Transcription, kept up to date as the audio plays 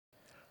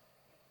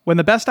When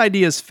the best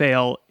ideas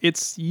fail,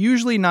 it's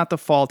usually not the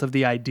fault of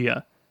the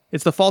idea.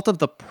 It's the fault of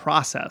the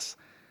process.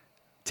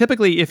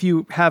 Typically, if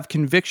you have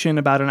conviction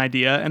about an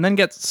idea and then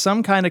get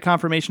some kind of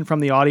confirmation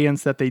from the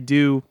audience that they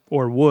do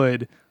or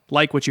would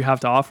like what you have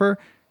to offer,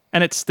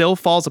 and it still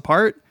falls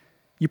apart,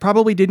 you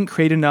probably didn't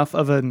create enough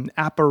of an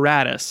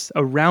apparatus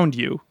around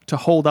you to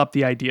hold up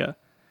the idea.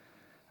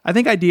 I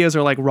think ideas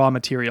are like raw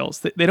materials.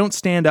 They don't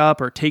stand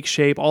up or take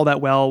shape all that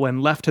well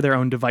when left to their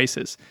own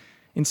devices.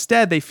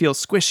 Instead, they feel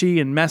squishy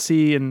and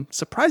messy and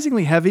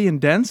surprisingly heavy and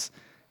dense.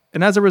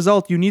 And as a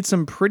result, you need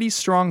some pretty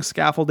strong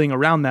scaffolding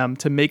around them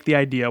to make the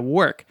idea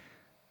work.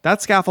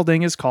 That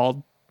scaffolding is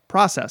called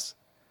process.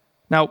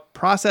 Now,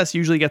 process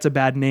usually gets a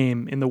bad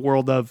name in the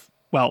world of,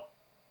 well,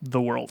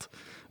 the world.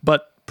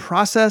 But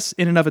process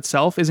in and of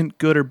itself isn't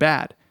good or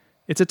bad.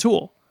 It's a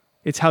tool.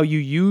 It's how you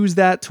use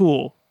that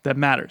tool that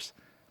matters.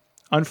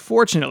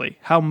 Unfortunately,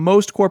 how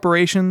most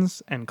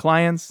corporations and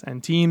clients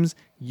and teams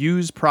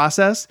use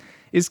process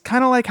is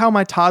kind of like how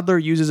my toddler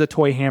uses a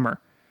toy hammer.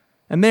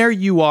 And there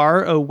you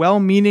are, a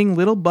well-meaning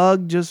little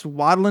bug just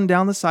waddling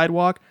down the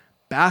sidewalk,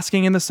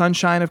 basking in the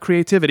sunshine of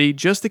creativity,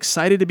 just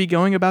excited to be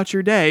going about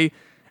your day,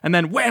 and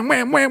then wham,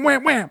 wham, wham,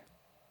 wham, wham.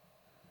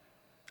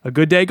 A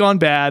good day gone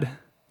bad,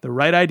 the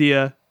right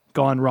idea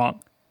gone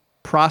wrong.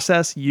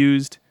 Process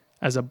used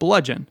as a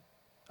bludgeon,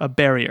 a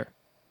barrier.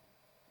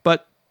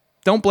 But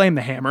don't blame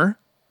the hammer,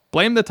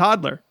 blame the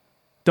toddler.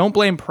 Don't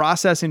blame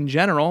process in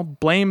general,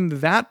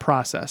 blame that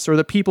process or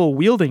the people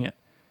wielding it.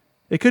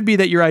 It could be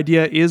that your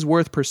idea is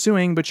worth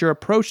pursuing, but your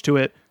approach to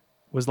it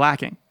was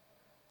lacking.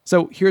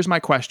 So here's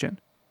my question.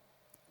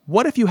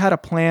 What if you had a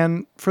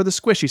plan for the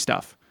squishy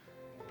stuff?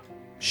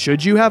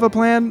 Should you have a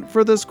plan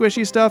for the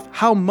squishy stuff?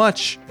 How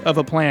much of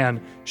a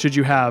plan should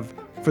you have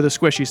for the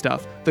squishy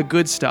stuff, the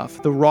good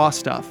stuff, the raw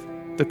stuff,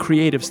 the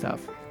creative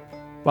stuff?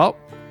 Well,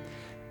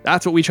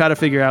 that's what we try to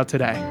figure out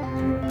today.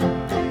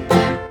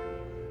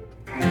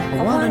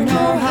 I want to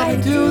know how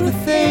to do the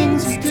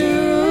things you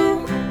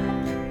do.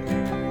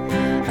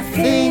 A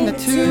thing or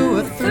two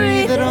or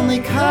three that only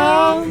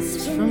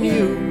comes from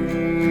you.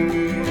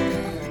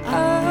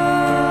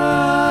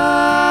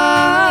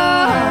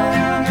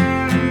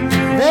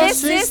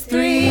 This is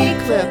 3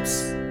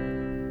 Clips.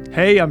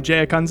 Hey, I'm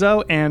Jay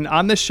Acunzo, and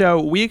on this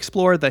show, we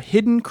explore the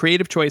hidden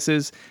creative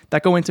choices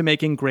that go into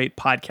making great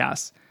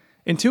podcasts.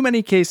 In too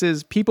many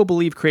cases, people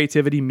believe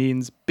creativity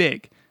means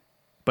big.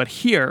 But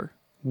here,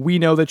 we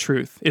know the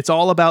truth. It's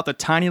all about the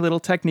tiny little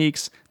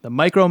techniques, the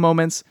micro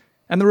moments,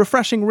 and the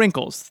refreshing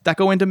wrinkles that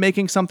go into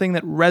making something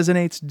that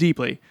resonates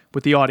deeply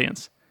with the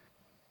audience.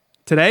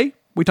 Today,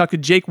 we talk to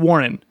Jake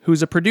Warren,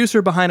 who's a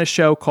producer behind a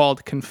show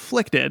called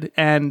Conflicted,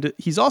 and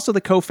he's also the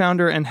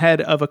co-founder and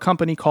head of a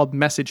company called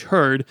Message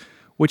Heard,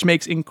 which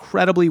makes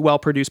incredibly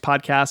well-produced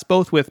podcasts,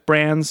 both with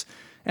brands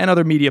and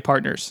other media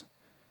partners.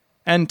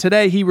 And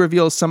today, he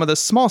reveals some of the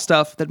small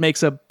stuff that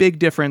makes a big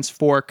difference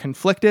for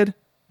Conflicted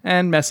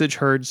and Message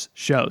Heard's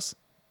shows.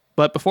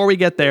 But before we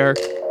get there,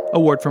 a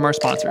word from our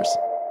sponsors.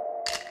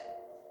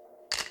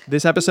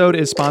 This episode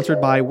is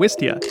sponsored by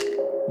Wistia.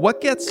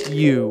 What gets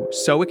you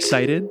so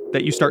excited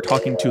that you start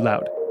talking too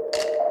loud?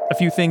 A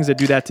few things that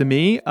do that to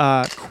me,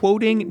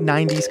 quoting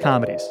 90s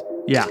comedies.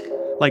 Yeah,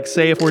 like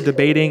say if we're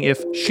debating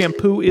if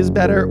shampoo is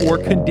better or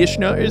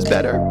conditioner is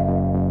better.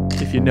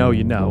 If you know,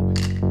 you know.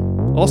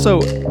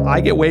 Also,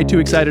 I get way too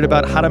excited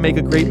about how to make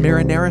a great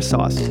marinara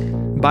sauce.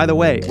 By the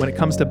way, when it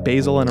comes to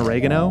basil and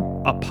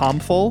oregano, a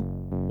palmful,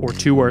 or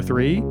 2 or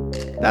 3,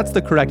 that's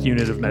the correct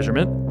unit of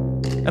measurement.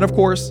 And of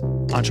course,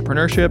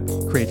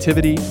 entrepreneurship,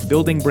 creativity,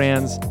 building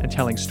brands, and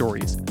telling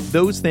stories.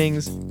 Those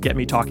things get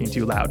me talking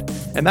too loud.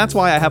 And that's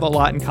why I have a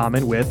lot in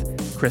common with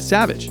Chris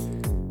Savage.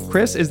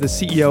 Chris is the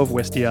CEO of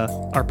Wistia,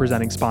 our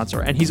presenting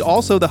sponsor, and he's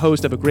also the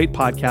host of a great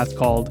podcast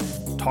called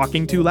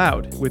Talking Too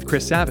Loud with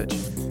Chris Savage.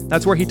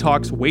 That's where he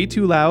talks way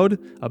too loud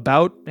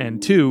about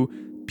and to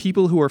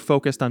people who are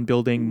focused on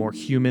building more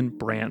human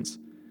brands.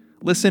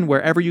 Listen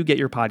wherever you get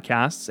your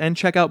podcasts and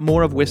check out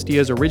more of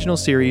Wistia's original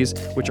series,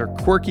 which are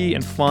quirky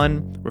and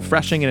fun,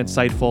 refreshing and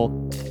insightful,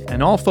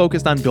 and all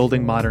focused on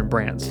building modern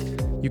brands.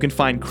 You can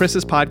find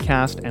Chris's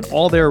podcast and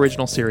all their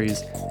original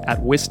series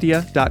at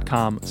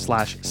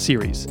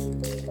wistia.com/series.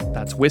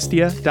 That's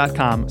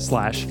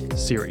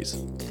wistia.com/series.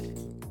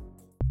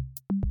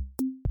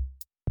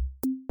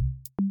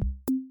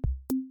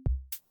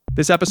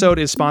 This episode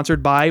is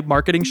sponsored by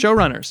Marketing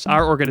Showrunners,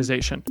 our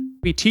organization.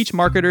 We teach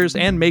marketers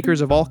and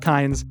makers of all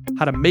kinds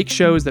how to make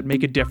shows that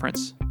make a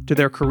difference to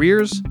their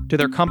careers, to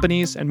their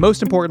companies, and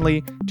most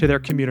importantly, to their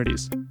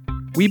communities.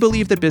 We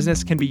believe that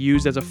business can be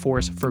used as a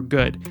force for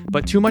good,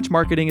 but too much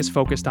marketing is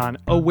focused on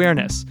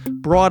awareness,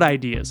 broad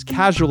ideas,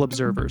 casual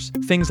observers,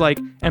 things like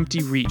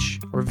empty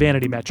reach or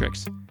vanity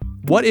metrics.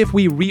 What if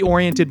we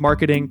reoriented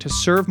marketing to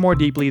serve more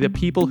deeply the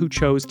people who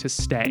chose to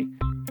stay,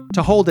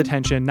 to hold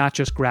attention, not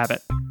just grab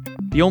it?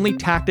 The only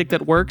tactic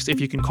that works, if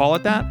you can call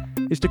it that,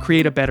 is to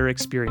create a better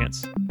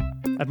experience.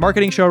 At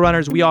Marketing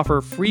Showrunners, we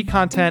offer free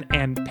content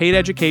and paid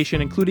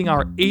education, including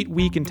our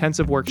 8-week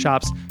intensive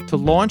workshops to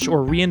launch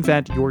or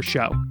reinvent your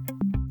show.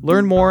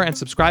 Learn more and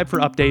subscribe for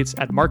updates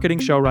at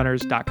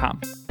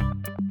marketingshowrunners.com.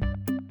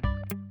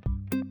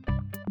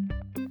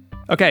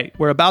 Okay,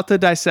 we're about to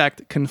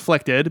dissect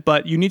Conflicted,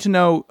 but you need to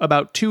know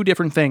about two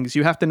different things.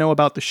 You have to know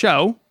about the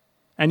show,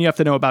 and you have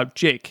to know about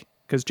Jake,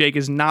 because Jake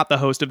is not the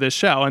host of this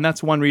show, and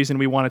that's one reason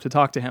we wanted to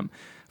talk to him.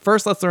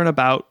 First, let's learn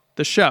about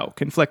the show,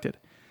 Conflicted.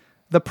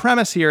 The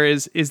premise here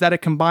is that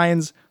it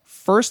combines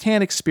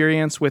firsthand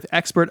experience with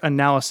expert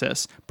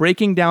analysis,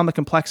 breaking down the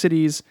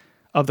complexities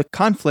of the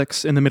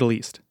conflicts in the Middle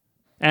East,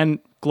 and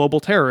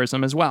global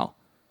terrorism as well.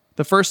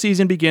 The first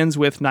season begins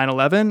with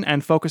 9/11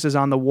 and focuses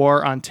on the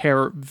war on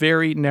terror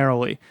very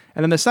narrowly.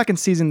 And then the second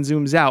season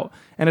zooms out,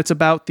 and it's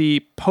about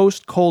the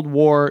post-Cold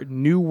War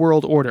New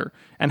World Order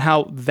and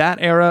how that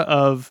era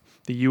of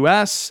the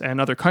US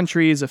and other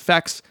countries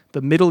affects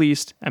the Middle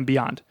East and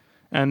beyond.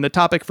 And the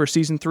topic for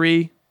season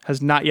 3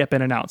 has not yet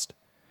been announced.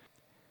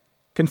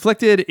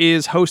 Conflicted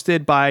is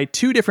hosted by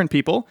two different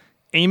people,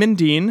 Eamon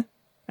Dean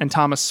and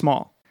Thomas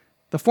Small.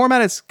 The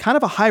format is kind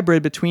of a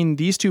hybrid between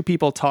these two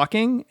people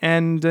talking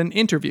and an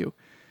interview.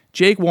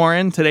 Jake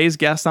Warren, today's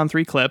guest on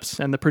 3 Clips,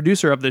 and the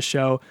producer of this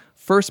show,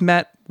 first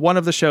met one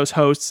of the show's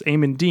hosts,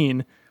 Eamon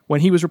Dean,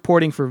 when he was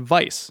reporting for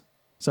Vice.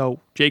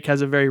 So Jake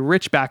has a very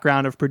rich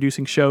background of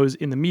producing shows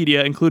in the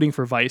media, including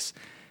for Vice,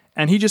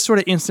 and he just sort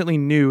of instantly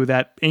knew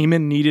that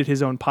Eamon needed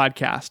his own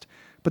podcast.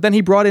 But then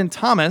he brought in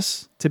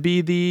Thomas to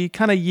be the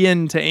kind of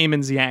yin to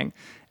Eamon's yang.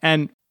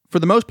 And for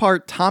the most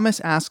part,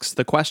 Thomas asks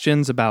the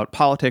questions about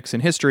politics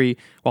and history,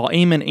 while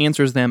Eamon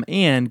answers them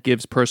and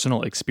gives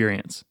personal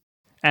experience.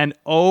 And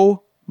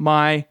oh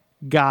my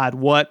God,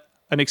 what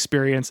an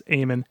experience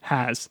Eamon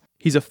has.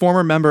 He's a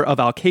former member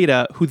of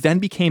Al-Qaeda who then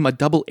became a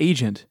double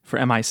agent for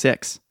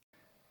MI6.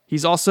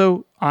 He's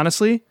also,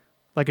 honestly,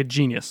 like a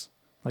genius.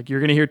 Like, you're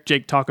going to hear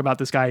Jake talk about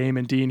this guy,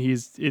 Eamon Dean.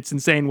 It's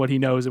insane what he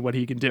knows and what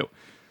he can do.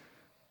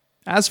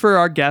 As for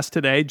our guest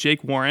today,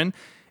 Jake Warren,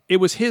 it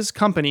was his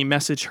company,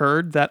 Message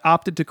Heard, that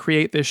opted to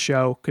create this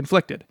show,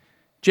 Conflicted.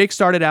 Jake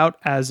started out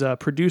as a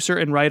producer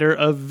and writer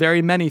of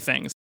very many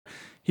things.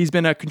 He's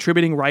been a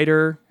contributing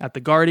writer at The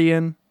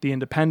Guardian, The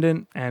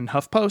Independent, and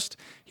HuffPost.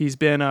 He's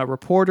been a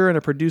reporter and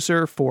a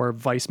producer for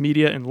Vice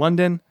Media in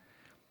London.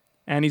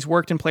 And he's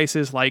worked in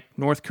places like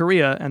North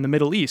Korea and the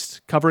Middle East,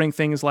 covering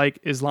things like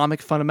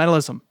Islamic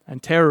fundamentalism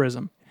and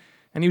terrorism.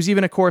 And he was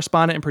even a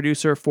correspondent and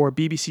producer for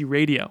BBC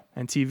Radio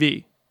and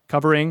TV,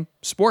 covering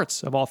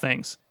sports, of all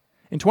things.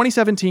 In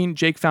 2017,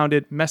 Jake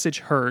founded Message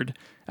Heard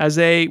as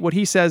what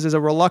he says is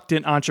a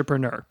reluctant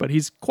entrepreneur, but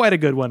he's quite a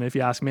good one if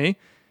you ask me.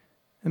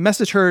 And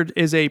Message Heard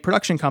is a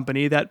production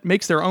company that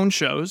makes their own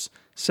shows,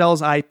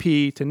 sells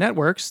IP to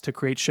networks to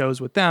create shows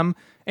with them,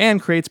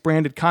 and creates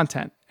branded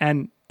content.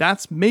 And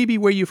that's maybe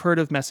where you've heard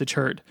of Message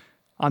Heard,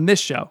 on this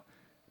show.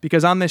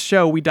 Because on this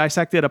show, we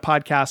dissected a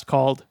podcast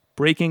called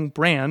Breaking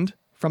Brand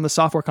from the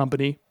software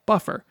company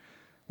Buffer.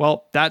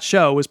 Well, that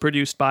show was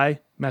produced by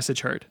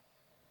Message Heard.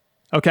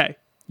 Okay.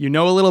 You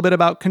know a little bit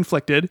about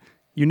Conflicted.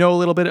 You know a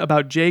little bit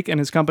about Jake and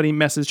his company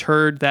Message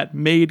Heard that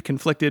made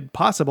Conflicted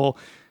possible.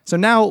 So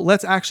now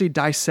let's actually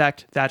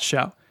dissect that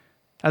show.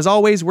 As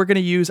always, we're going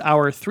to use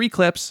our 3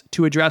 clips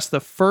to address the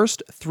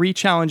first 3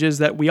 challenges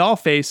that we all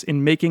face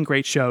in making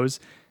great shows.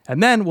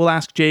 And then we'll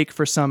ask Jake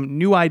for some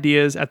new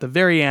ideas at the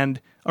very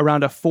end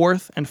around a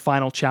 4th and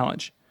final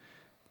challenge.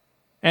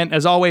 And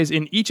as always,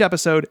 in each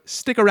episode,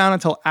 stick around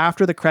until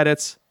after the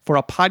credits for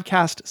a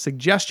podcast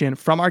suggestion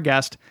from our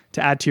guest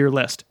to add to your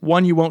list,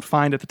 one you won't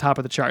find at the top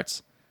of the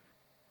charts.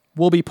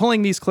 We'll be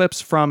pulling these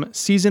clips from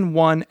Season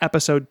 1,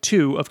 Episode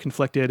 2 of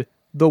Conflicted,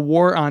 The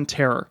War on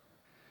Terror.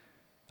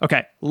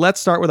 Okay,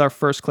 let's start with our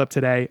first clip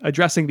today,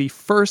 addressing the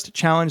first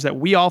challenge that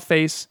we all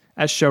face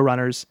as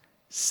showrunners: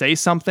 say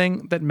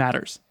something that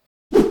matters.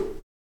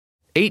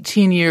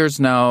 18 years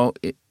now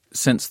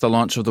since the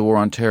launch of The War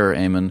on Terror,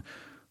 Eamon.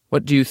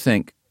 What do you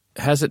think?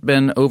 Has it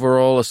been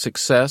overall a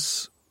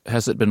success?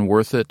 Has it been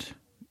worth it?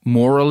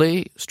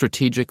 Morally,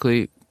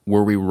 strategically,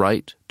 were we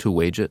right to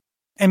wage it?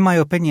 In my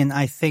opinion,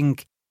 I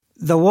think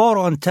the war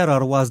on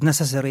terror was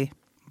necessary,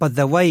 but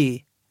the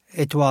way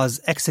it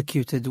was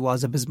executed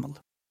was abysmal.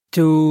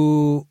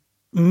 To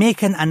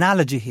make an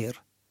analogy here,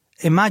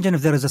 imagine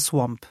if there is a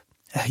swamp,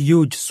 a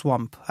huge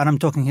swamp, and I'm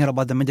talking here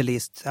about the Middle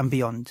East and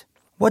beyond.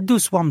 What do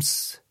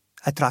swamps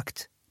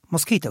attract?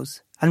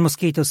 Mosquitoes, and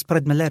mosquitoes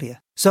spread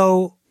malaria.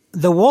 So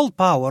the world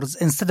powers,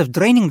 instead of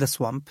draining the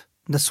swamp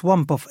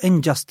of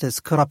injustice,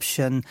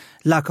 corruption,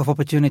 lack of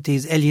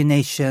opportunities,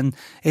 alienation,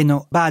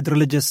 bad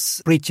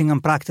religious preaching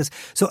and practice.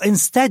 So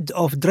instead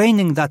of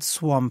draining that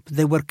swamp,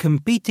 they were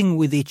competing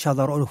with each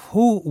other on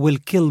who will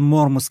kill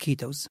more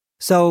mosquitoes.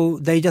 So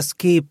they just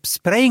keep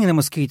spraying the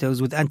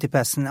mosquitoes with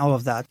antipests and all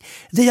of that.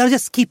 They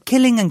just keep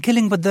killing and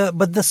killing, but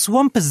the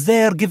swamp is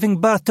there giving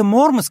birth to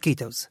more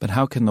mosquitoes. But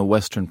how can the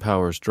Western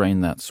powers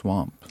drain that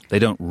swamp? They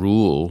don't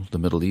rule the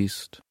Middle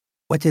East.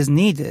 What is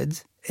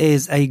needed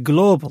is a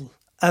global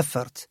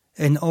effort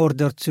in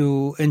order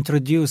to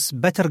introduce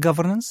better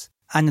governance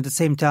and at the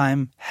same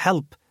time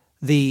help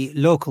the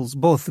locals,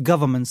 both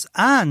governments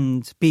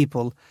and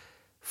people,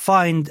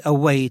 find a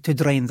way to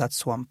drain that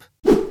swamp.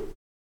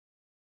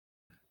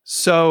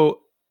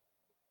 So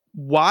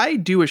why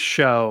do a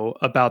show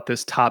about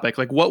this topic?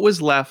 Like, what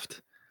was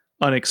left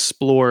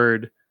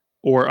unexplored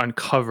or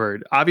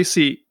uncovered?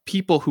 Obviously,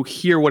 people who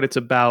hear what it's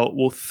about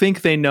will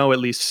think they know at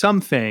least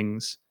some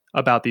things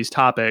about these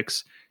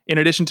topics, in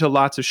addition to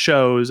lots of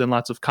shows and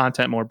lots of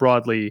content more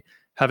broadly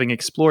having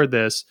explored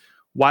this.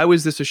 Why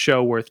was this a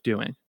show worth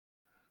doing?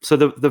 So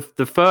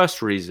the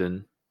first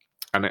reason,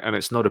 and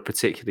it's not a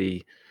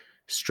particularly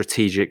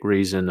strategic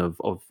reason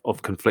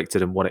of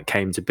Conflicted and what it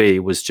came to be,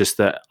 was just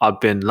that I've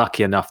been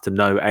lucky enough to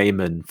know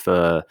Eamon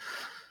for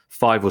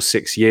 5 or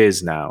 6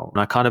 years now.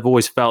 And I kind of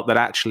always felt that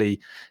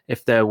actually,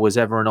 if there was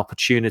ever an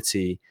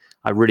opportunity,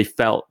 I really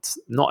felt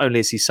not only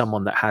is he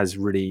someone that has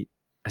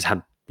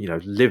had,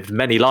 lived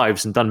many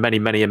lives and done many,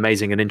 many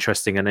amazing and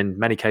interesting, and in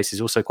many cases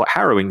also quite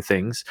harrowing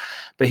things,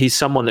 but he's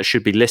someone that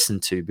should be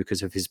listened to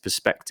because of his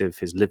perspective,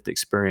 his lived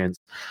experience.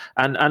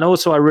 And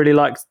also I really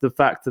liked the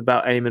fact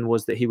about Eamon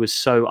was that he was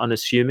so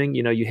unassuming.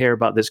 You hear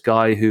about this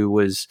guy who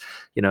was,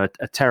 a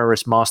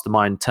terrorist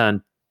mastermind turned,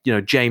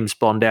 James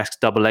Bond-esque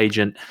double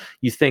agent.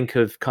 You think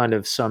of kind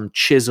of some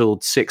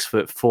chiseled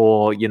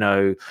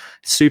 6'4",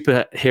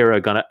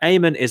 superhero gunner.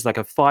 Eamon is like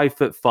a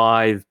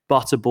 5'5"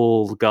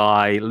 butterball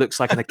guy, looks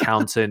like an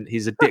accountant.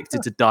 He's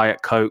addicted to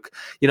Diet Coke.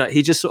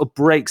 He just sort of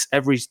breaks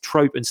every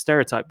trope and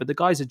stereotype, but the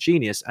guy's a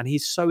genius and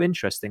he's so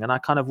interesting. And I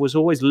kind of was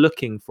always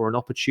looking for an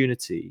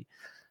opportunity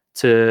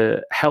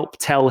to help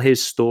tell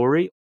his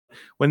story.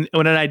 When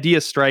an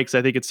idea strikes,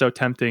 I think it's so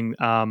tempting.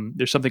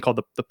 There's something called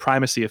the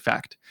primacy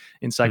effect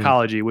in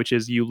psychology, which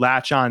is you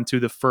latch on to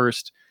the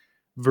first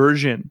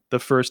version, the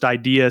first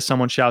idea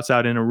someone shouts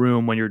out in a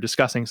room when you're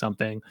discussing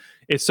something.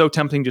 It's so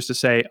tempting just to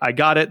say, I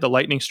got it, the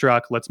lightning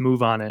struck, let's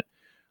move on it.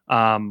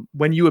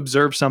 When you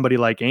observe somebody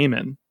like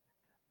Eamon,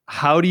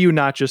 how do you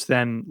not just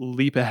then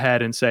leap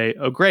ahead and say,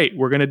 oh, great,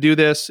 we're going to do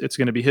this. It's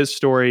going to be his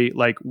story.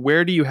 Like,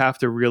 where do you have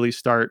to really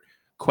start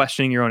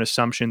questioning your own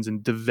assumptions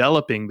and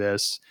developing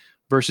this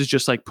versus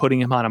just like putting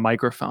him on a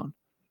microphone?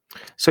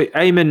 So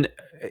Eamon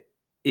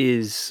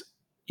is,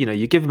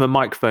 you give him a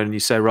microphone and you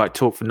say, right,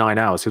 talk for 9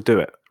 hours, he'll do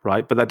it,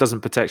 right? But that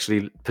doesn't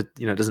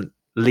doesn't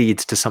lead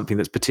to something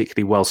that's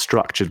particularly well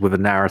structured with a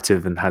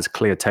narrative and has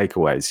clear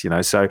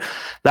takeaways, So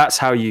that's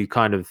how you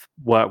kind of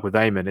work with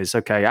Eamon is,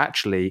 okay,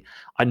 actually,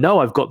 I know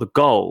I've got the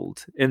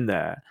gold in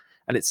there,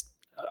 and it's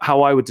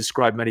how I would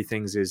describe many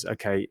things is,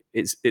 okay,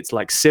 it's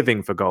like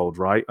sieving for gold,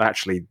 right?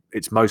 Actually,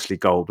 it's mostly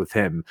gold with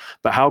him.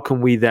 But how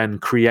can we then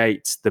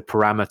create the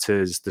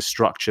parameters, the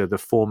structure, the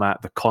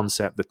format, the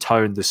concept, the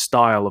tone, the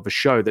style of a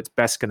show that's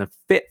best going to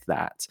fit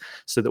that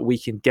so that we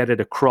can get it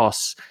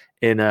across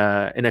in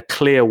a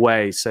clear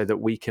way so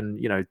that we can,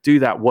 do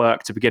that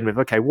work to begin with.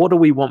 Okay, what do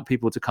we want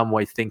people to come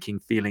away thinking,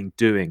 feeling,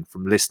 doing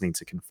from listening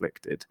to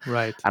Conflicted?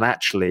 Right. And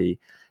actually,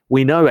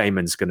 we know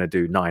Eamon's going to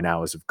do 9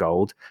 hours of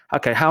gold.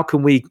 Okay, how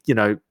can we,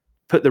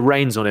 put the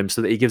reins on him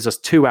so that he gives us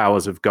 2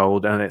 hours of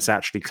gold and it's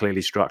actually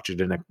clearly structured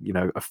in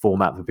a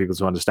format for people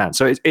to understand?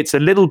 So it's a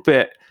little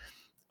bit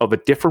of a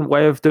different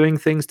way of doing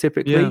things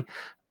typically,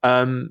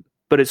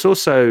 but it's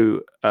also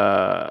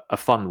a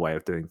fun way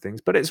of doing things.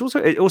 But it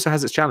also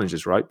has its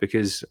challenges, right?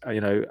 Because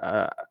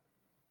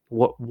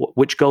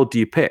which gold do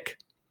you pick?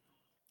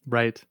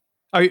 Right.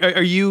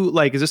 Are you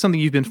like, is this something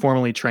you've been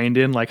formally trained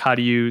in? Like, how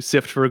do you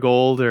sift for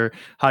gold, or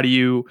how do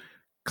you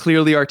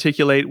clearly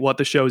articulate what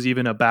the show's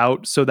even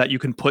about so that you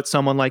can put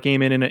someone like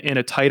Eamon in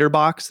a tighter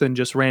box than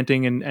just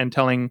ranting and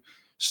telling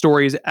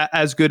stories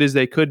as good as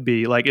they could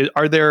be? Like,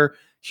 are there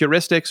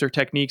heuristics or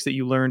techniques that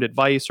you learned at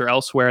Vice or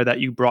elsewhere that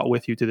you brought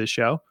with you to this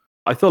show?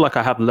 I feel like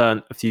I have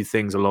learned a few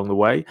things along the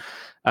way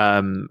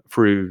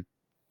through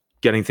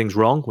getting things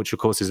wrong, which of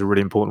course is a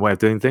really important way of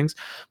doing things,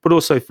 but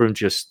also from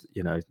just,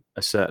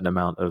 a certain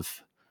amount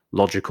of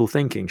logical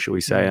thinking, shall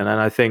we say. And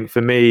I think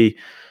for me,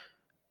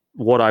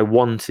 what I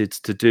wanted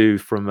to do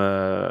from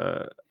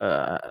a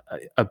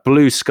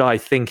blue sky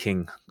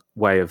thinking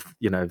way of,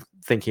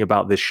 thinking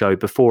about this show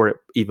before it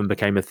even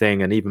became a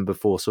thing and even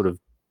before sort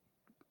of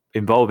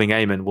involving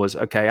Eamon was,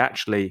 okay,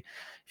 actually,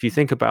 if you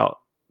think about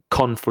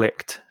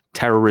conflict,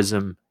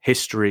 terrorism,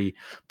 history,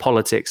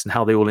 politics, and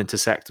how they all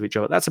intersect with each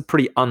other, that's a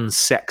pretty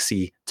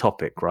unsexy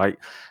topic, right?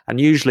 And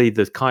usually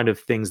the kind of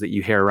things that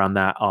you hear around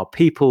that are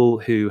people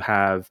who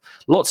have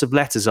lots of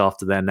letters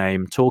after their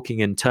name,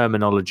 talking in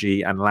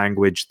terminology and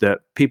language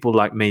that people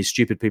like me,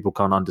 stupid people,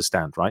 can't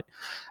understand, right?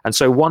 And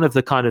so one of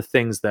the kind of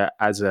things that,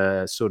 as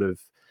a sort of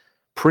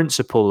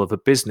principle of a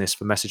business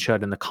for Message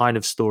Heard and the kind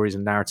of stories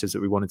and narratives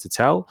that we wanted to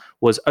tell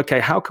was, okay,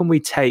 how can we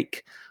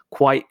take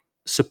quite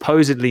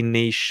supposedly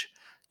niche,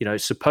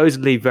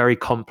 supposedly very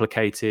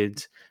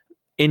complicated,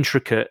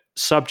 intricate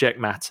subject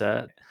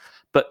matter,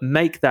 but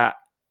make that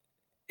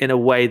in a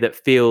way that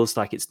feels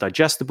like it's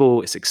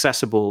digestible, it's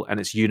accessible, and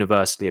it's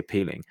universally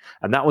appealing.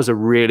 And that was a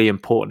really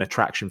important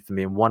attraction for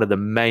me and one of the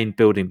main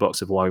building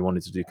blocks of why we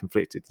wanted to do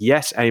Conflicted.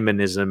 Yes,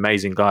 Eamon is an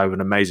amazing guy with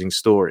an amazing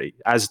story,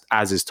 as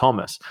is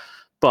Thomas.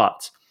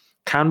 But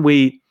can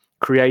we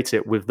create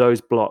it with those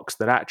blocks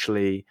that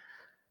actually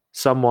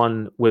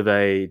someone with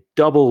a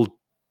double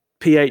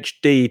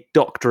PhD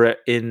doctorate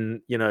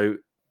in, the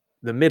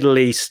Middle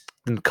East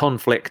and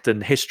conflict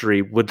and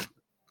history would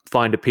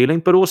find appealing,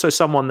 but also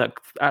someone that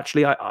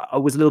actually I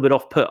was a little bit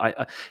off put.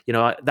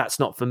 That's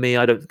not for me.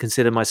 I don't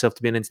consider myself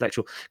to be an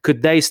intellectual.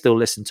 Could they still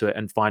listen to it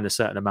and find a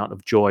certain amount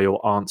of joy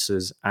or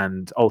answers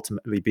and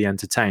ultimately be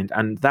entertained?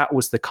 And that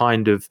was the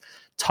kind of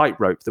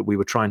tightrope that we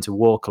were trying to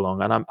walk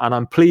along. And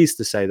I'm pleased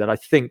to say that I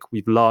think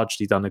we've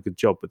largely done a good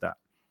job with that.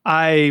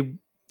 I,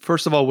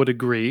 first of all, would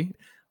agree.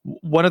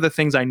 One of the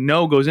things I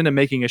know goes into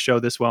making a show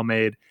this well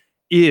made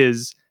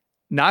is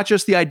not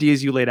just the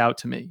ideas you laid out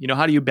to me.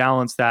 How do you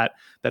balance that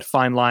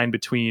fine line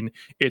between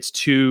it's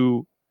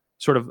too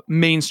sort of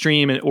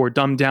mainstream or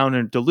dumbed down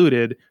and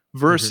diluted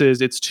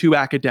versus it's too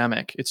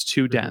academic, it's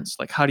too dense.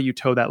 Like, how do you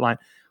toe that line?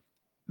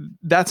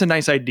 That's a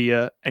nice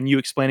idea, and you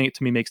explaining it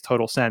to me makes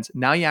total sense.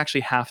 Now you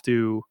actually have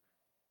to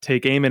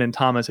take Eamon and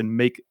Thomas and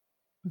make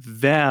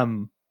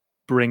them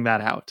bring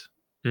that out.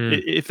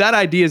 If that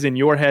idea is in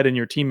your head and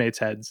your teammates'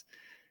 heads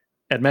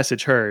at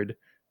Message Heard,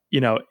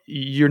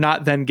 you're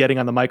not then getting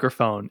on the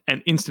microphone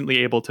and instantly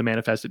able to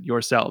manifest it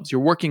yourselves.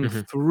 You're working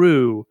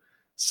through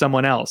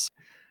someone else.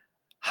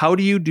 How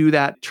do you do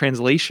that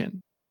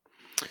translation?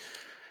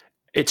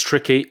 It's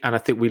tricky, and I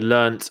think we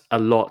learned a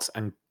lot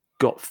and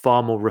got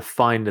far more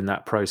refined in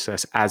that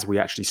process as we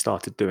actually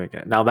started doing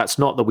it. Now, that's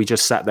not that we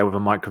just sat there with a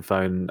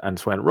microphone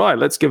and went, right,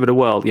 let's give it a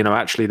whirl.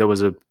 Actually, there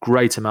was a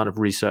great amount of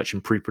research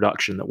and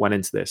pre-production that went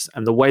into this.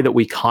 And the way that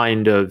we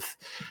kind of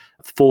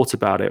thought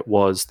about it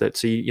was that,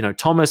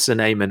 Thomas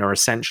and Eamon are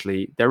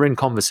essentially, they're in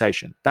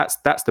conversation. That's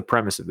the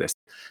premise of this.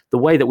 The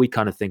way that we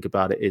kind of think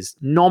about it is,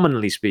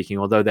 nominally speaking,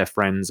 although they're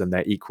friends and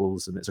they're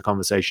equals and it's a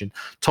conversation,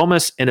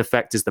 Thomas in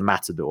effect is the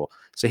matador.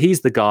 So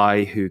he's the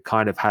guy who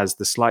kind of has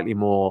the slightly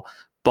more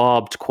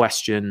barbed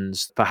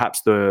questions,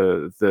 perhaps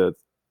the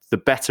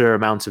better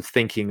amount of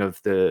thinking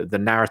of the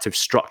narrative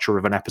structure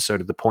of an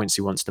episode, of the points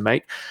he wants to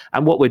make.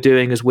 And what we're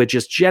doing is we're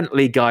just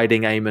gently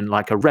guiding Eamon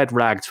like a red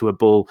rag to a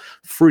bull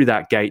through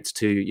that gate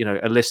to,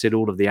 elicit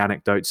all of the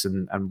anecdotes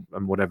and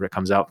whatever it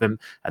comes out of him.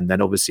 And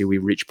then obviously we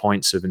reach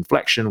points of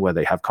inflection where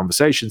they have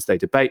conversations, they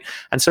debate.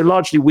 And so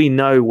largely we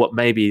know what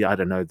maybe, I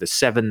don't know, the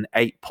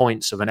 7-8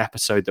 points of an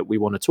episode that we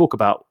want to talk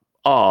about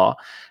are.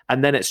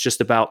 And then it's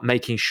just about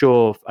making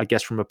sure, I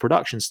guess, from a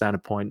production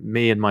standpoint,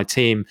 me and my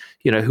team,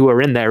 who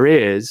are in their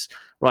ears,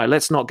 right,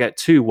 let's not get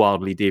too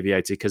wildly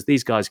deviated because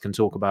these guys can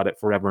talk about it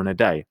forever and a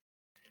day.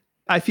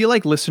 I feel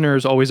like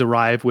listeners always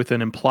arrive with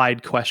an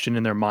implied question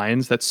in their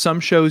minds that some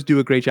shows do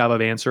a great job of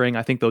answering.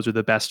 I think those are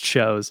the best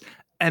shows.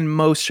 And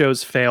most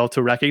shows fail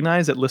to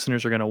recognize that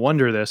listeners are going to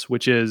wonder this,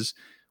 which is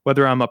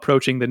whether I'm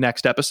approaching the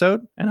next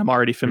episode and I'm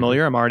already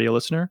familiar, I'm already a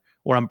listener,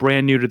 or I'm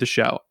brand new to the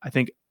show. I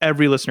think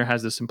every listener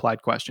has this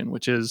implied question,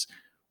 which is,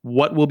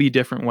 what will be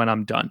different when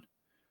I'm done?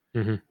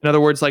 In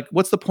other words, like,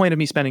 what's the point of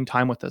me spending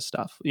time with this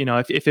stuff?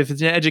 If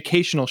it's an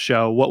educational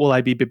show, what will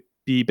I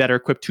be better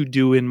equipped to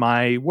do in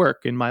my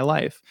work, in my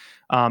life?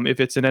 If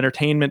it's an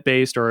entertainment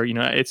based, or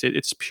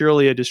it's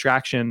purely a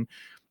distraction,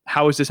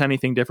 how is this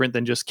anything different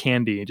than just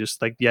candy?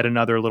 Just like yet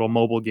another little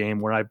mobile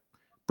game where I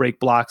break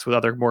blocks with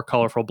other more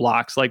colorful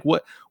blocks. Like,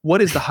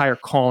 what is the higher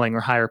calling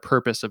or higher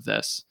purpose of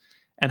this?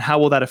 And how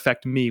will that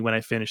affect me when I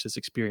finish this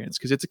experience?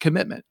 Because it's a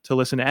commitment to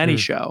listen to any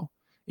show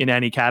in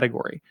any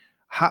category.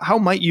 How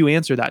might you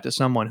answer that to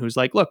someone who's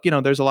like, look,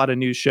 there's a lot of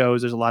news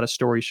shows, there's a lot of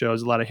story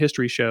shows, a lot of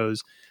history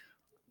shows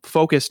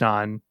focused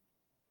on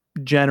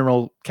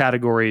general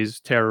categories,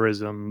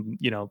 terrorism,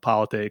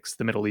 politics,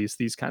 the Middle East,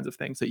 these kinds of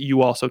things that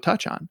you also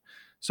touch on.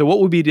 So what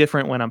would be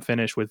different when I'm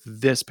finished with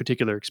this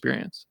particular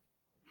experience?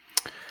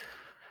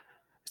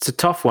 It's a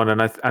tough one,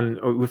 and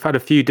we've had a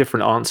few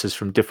different answers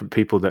from different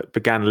people that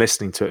began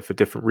listening to it for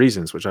different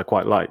reasons, which I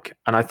quite like.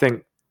 And I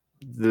think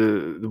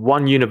the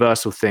one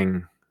universal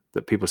thing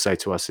that people say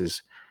to us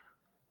is,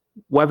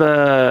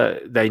 whether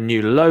they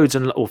knew loads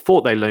or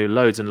thought they knew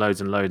loads and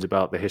loads and loads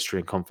about the history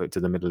and conflict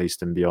of the Middle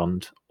East and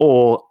beyond,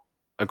 or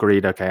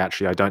agreed, okay,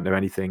 actually, I don't know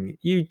anything,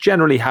 you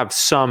generally have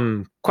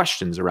some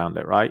questions around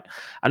it, right?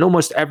 And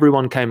almost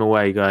everyone came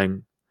away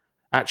going,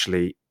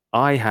 actually,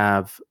 I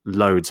have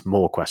loads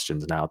more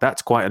questions now.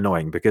 That's quite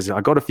annoying because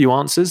I got a few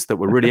answers that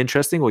were really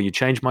interesting, or you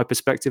changed my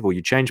perspective, or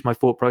you changed my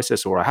thought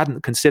process, or I hadn't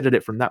considered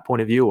it from that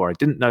point of view, or I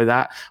didn't know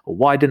that, or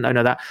why didn't I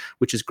know that,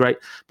 which is great.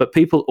 But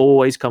people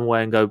always come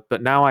away and go,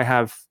 but now I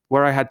have,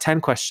 where I had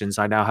 10 questions,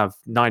 I now have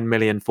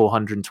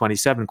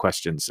 9,427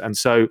 questions. And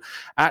so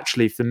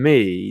actually for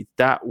me,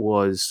 that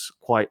was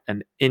quite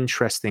an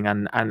interesting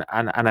and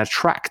an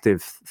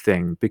attractive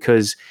thing,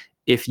 because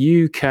if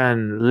you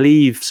can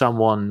leave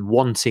someone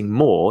wanting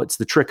more, it's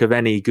the trick of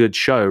any good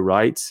show,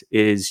 right?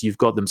 Is you've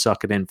got them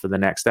suck it in for the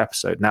next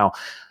episode. Now,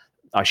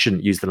 I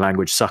shouldn't use the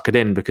language suck it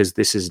in, because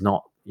this is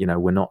not,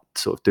 we're not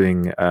sort of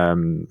doing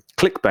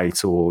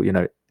clickbait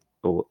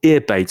or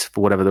ear bait,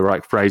 for whatever the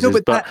right phrase is.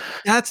 But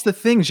that's the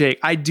thing, Jake.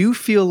 I do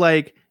feel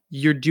like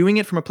you're doing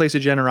it from a place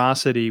of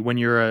generosity when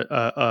you're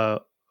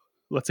a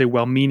let's say,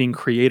 well-meaning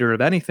creator of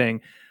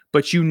anything,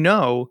 but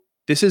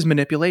this is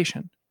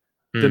manipulation.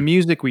 The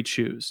music we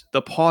choose,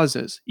 the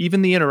pauses,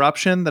 even the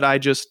interruption that I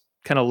just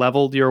kind of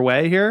leveled your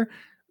way here,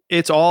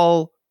 it's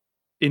all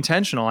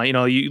intentional.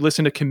 You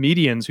listen to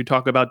comedians who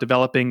talk about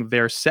developing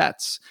their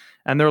sets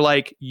And they're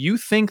like, you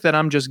think that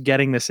I'm just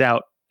getting this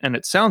out and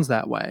it sounds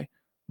that way,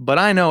 but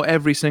I know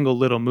every single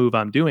little move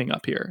I'm doing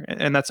up here.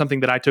 And that's something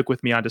that I took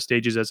with me onto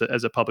stages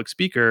as a public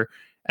speaker,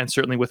 and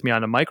certainly with me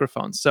on a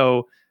microphone.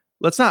 So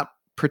let's not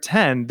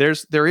pretend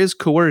there is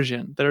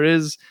coercion, there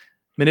is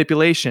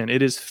manipulation.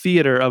 It is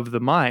theater of the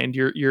mind.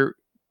 You're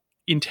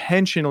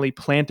intentionally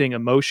planting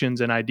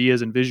emotions and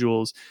ideas and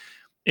visuals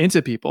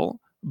into people.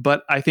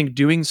 But I think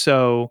doing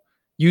so,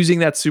 using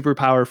that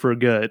superpower for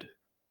good,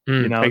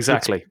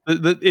 exactly,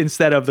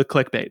 instead of the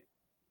clickbait.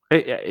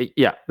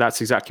 Yeah, that's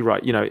exactly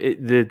right.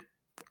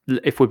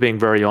 If we're being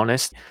very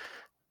honest,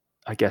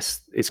 I guess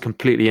it's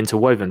completely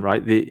interwoven,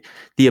 right? The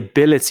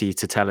ability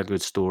to tell a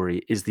good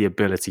story is the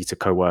ability to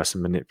coerce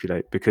and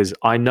manipulate, because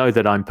I know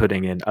that I'm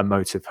putting in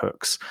emotive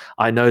hooks.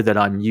 I know that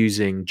I'm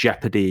using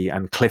jeopardy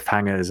and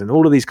cliffhangers and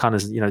all of these kind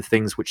of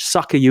things which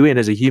sucker you in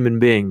as a human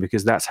being,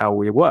 because that's how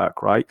we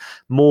work, right?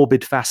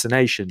 Morbid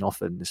fascination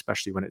often,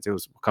 especially when it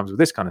comes with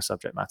this kind of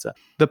subject matter.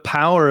 The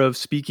power of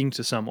speaking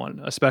to someone,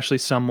 especially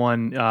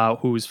someone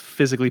who's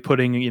physically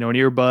putting an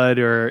earbud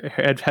or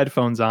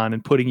headphones on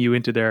and putting you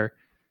into their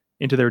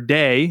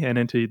day and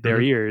into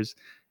their ears.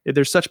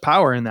 There's such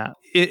power in that.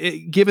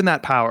 Given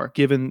that power,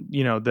 given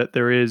that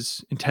there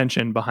is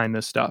intention behind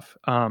this stuff,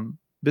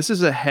 this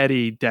is a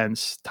heady,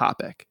 dense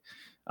topic.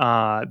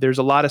 There's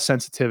a lot of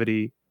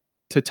sensitivity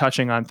to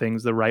touching on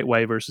things the right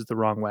way versus the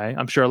wrong way.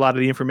 I'm sure a lot of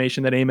the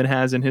information that Eamon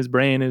has in his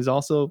brain is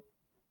also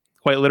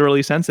quite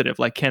literally sensitive,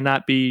 like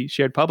cannot be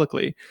shared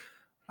publicly.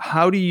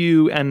 How do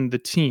you and the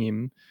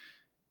team,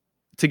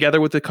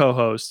 together with the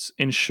co-hosts,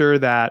 ensure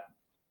that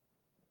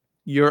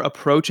you're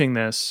approaching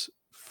this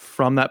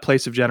from that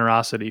place of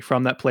generosity,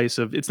 from that place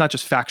of, it's not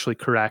just factually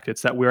correct,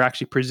 it's that we're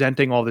actually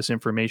presenting all this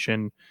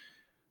information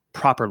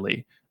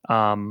properly.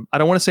 I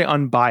don't want to say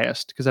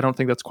unbiased, because I don't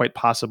think that's quite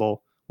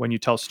possible when you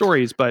tell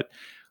stories, but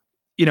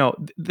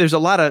there's a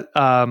lot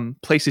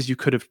of places you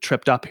could have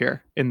tripped up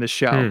here in this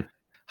show.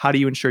 How do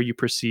you ensure you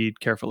proceed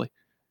carefully?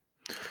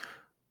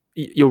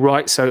 You're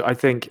right. So I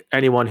think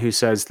anyone who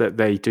says that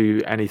they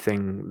do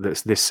anything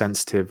that's this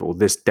sensitive or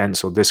this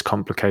dense or this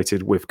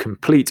complicated with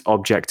complete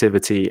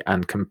objectivity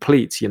and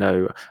complete,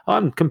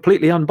 I'm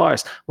completely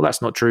unbiased. Well,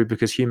 that's not true,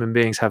 because human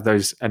beings have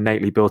those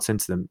innately built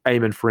into them.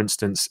 Eamon, for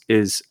instance,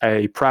 is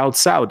a proud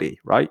Saudi,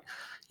 right?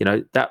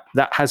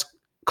 That has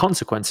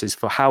consequences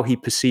for how he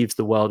perceives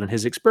the world and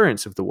his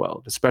experience of the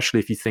world, especially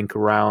if you think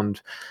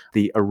around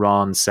the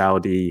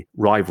Iran-Saudi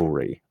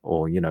rivalry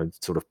or,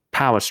 sort of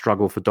power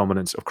struggle for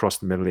dominance across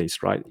the Middle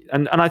East, right?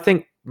 And I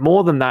think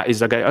more than that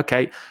is,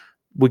 okay,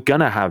 we're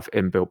going to have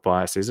inbuilt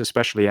biases,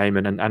 especially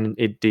Eamon and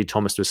indeed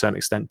Thomas to a certain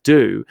extent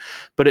do,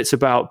 but it's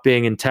about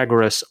being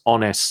integrous,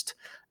 honest,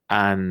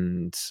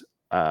 and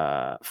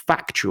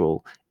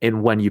factual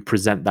in when you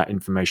present that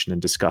information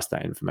and discuss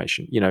that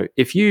information.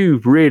 If you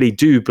really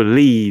do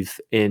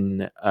believe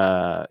in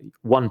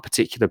one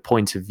particular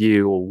point of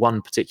view or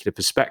one particular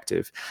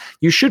perspective,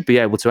 you should be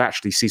able to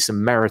actually see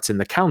some merit in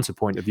the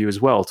counterpoint of view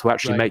as well, to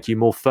actually make you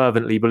more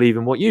fervently believe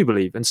in what you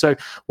believe. And so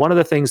one of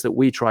the things that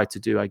we try to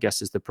do, I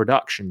guess, as the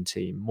production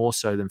team, more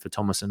so than for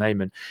Thomas and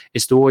Eamon,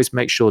 is to always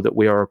make sure that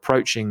we are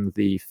approaching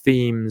the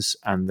themes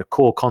and the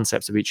core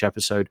concepts of each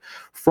episode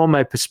from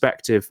a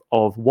perspective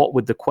of what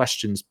would the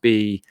questions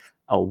be,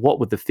 or what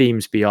would the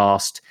themes be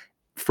asked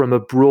from a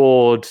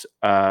broad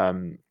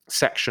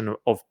section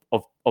of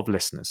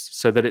listeners,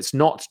 so that it's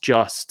not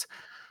just,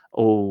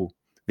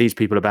 these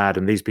people are bad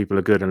and these people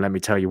are good, and let me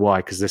tell you why,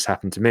 because this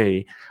happened to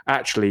me.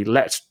 Actually,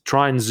 let's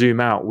try and zoom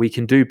out. We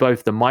can do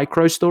both the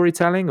micro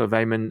storytelling of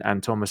Eamon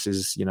and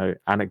Thomas's,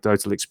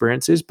 anecdotal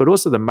experiences, but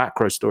also the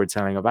macro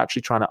storytelling of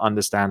actually trying to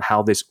understand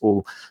how this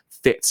all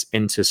fits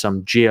into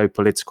some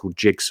geopolitical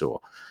jigsaw.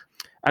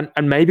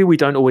 And maybe we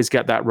don't always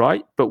get that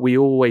right, but we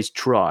always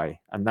try,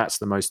 and that's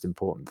the most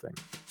important thing.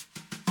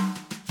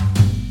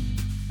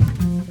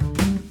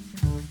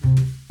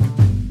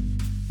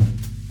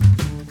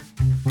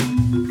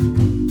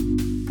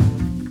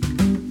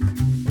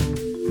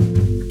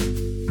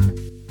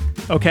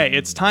 Okay,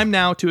 it's time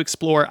now to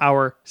explore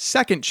our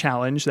second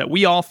challenge that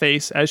we all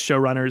face as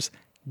showrunners: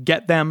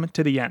 get them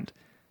to the end.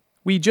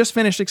 We just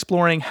finished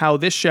exploring how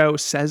this show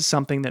says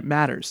something that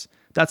matters.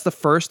 That's the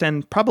first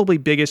and probably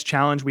biggest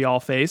challenge we all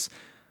face.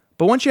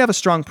 But once you have a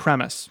strong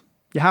premise,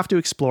 you have to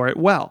explore it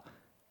well.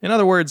 In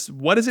other words,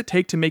 what does it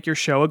take to make your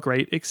show a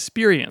great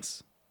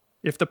experience?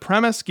 If the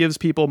premise gives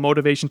people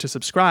motivation to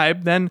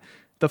subscribe, then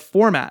the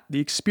format, the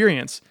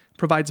experience,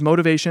 provides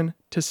motivation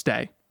to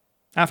stay.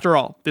 After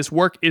all, this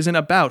work isn't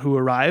about who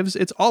arrives,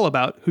 it's all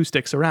about who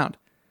sticks around.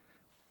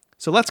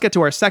 So let's get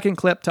to our second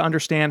clip to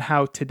understand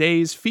how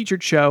today's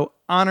featured show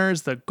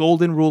honors the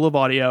golden rule of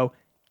audio: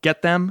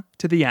 get them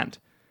to the end.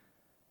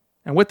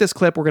 And with this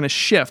clip, we're going to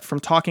shift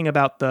from talking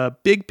about the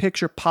big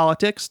picture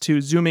politics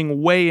to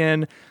zooming way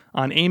in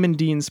on Eamon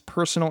Dean's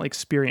personal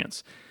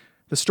experience.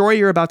 The story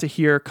you're about to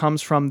hear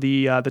comes from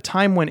the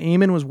time when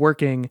Eamon was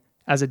working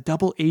as a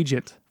double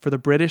agent for the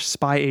British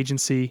spy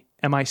agency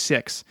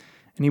MI6,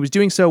 and he was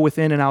doing so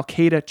within an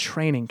Al-Qaeda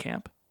training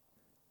camp.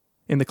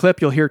 In the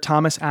clip, you'll hear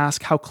Thomas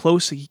ask how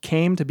close he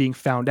came to being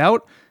found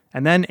out,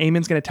 And then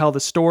Ayman's going to tell the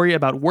story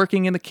about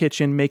working in the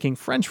kitchen making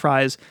French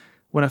fries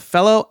when a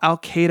fellow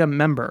Al-Qaeda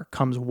member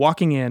comes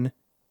walking in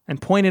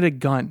and pointed a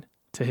gun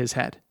to his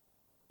head.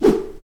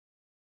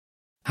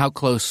 How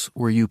close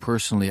were you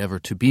personally ever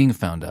to being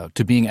found out,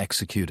 to being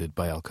executed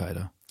by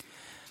Al-Qaeda?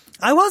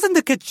 I was in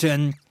the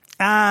kitchen,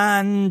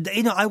 and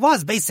I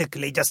was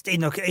basically just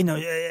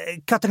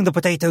cutting the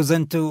potatoes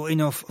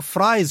into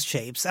fries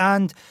shapes.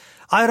 And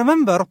I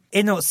remember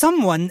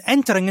someone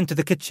entering into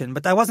the kitchen,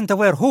 but I wasn't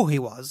aware who he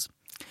was.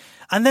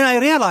 And then I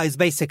realized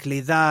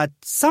basically that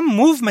some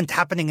movement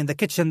happening in the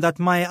kitchen that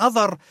my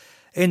other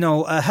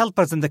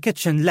helpers in the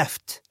kitchen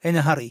left in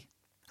a hurry.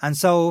 And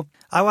so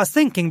I was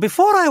thinking,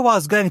 before I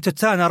was going to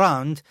turn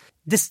around,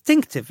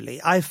 distinctively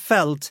I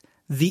felt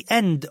the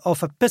end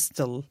of a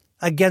pistol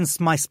against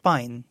my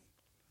spine,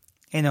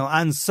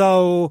 and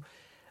so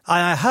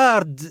I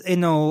heard, a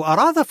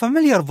rather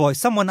familiar voice,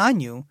 someone I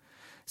knew,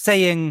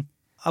 saying,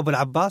 Abu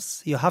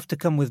al-Abbas, you have to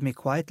come with me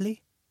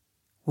quietly.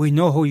 We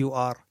know who you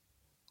are.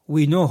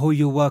 We know who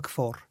you work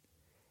for.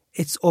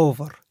 It's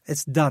over.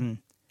 It's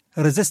done.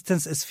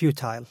 Resistance is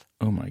futile.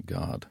 Oh my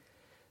God.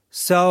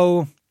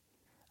 So,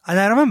 and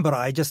I remember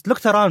I just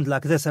looked around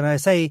like this and I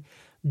say,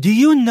 do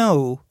you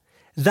know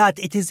that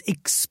it is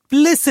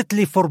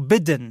explicitly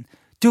forbidden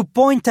to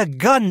point a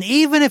gun,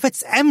 even if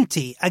it's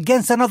empty,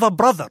 against another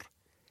brother?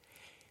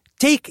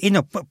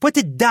 Put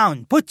it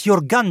down. Put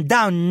your gun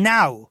down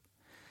now.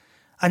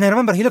 And I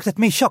remember he looked at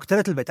me shocked a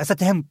little bit. I said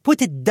to him,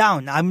 put it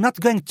down. I'm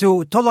not going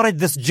to tolerate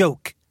this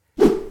joke.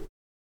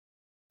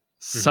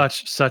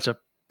 Such a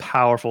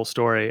powerful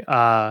story.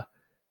 I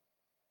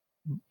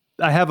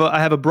have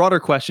a broader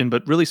question,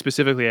 but really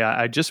specifically,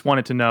 I just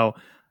wanted to know,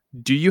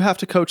 do you have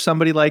to coach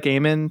somebody like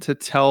Ayman to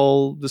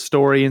tell the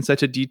story in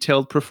such a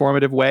detailed,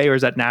 performative way, or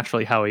is that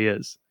naturally how he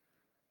is?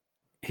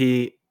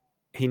 He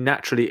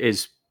naturally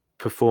is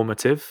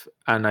performative,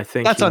 and I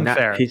think that's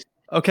unfair.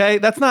 Okay,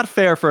 that's not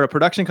fair for a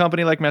production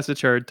company like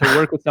Message Heard to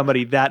work with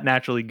somebody that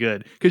naturally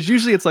good, because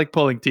usually it's like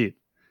pulling teeth.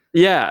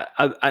 Yeah,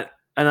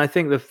 and I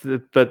think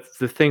but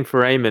the thing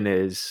for Ayman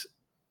is,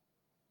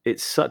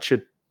 he's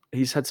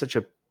had such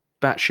a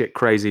batshit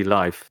crazy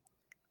life,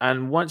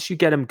 and once you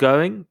get him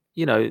going,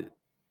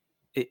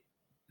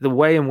 the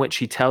way in which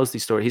he tells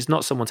these stories, he's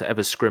not someone to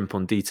ever scrimp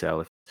on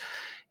detail.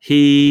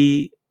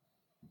 He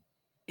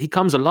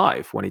comes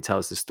alive when he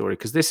tells this story,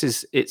 because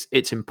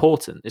it's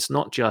important. It's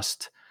not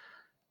just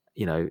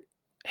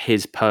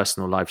his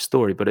personal life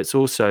story, but it's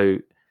also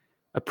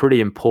a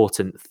pretty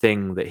important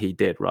thing that he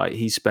did, right?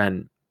 He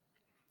spent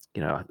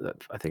I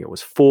think it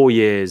was 4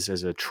 years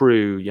as a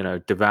true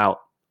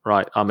devout,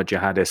 right, I'm a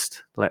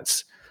jihadist,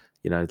 let's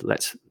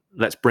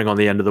bring on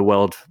the end of the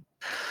world.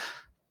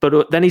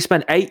 But then he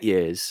spent 8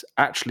 years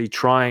actually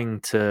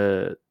trying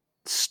to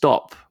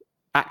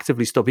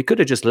actively stop. He could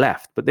have just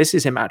left, but this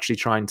is him actually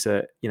trying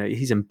to,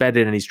 he's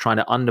embedded and he's trying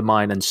to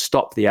undermine and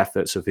stop the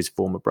efforts of his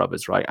former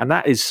brothers, right? And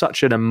that is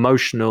such an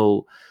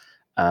emotional,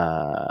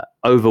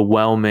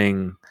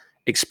 overwhelming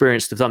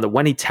experience to have done, that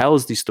when he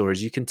tells these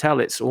stories, you can tell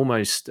it's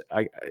almost,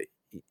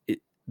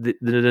 the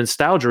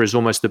nostalgia is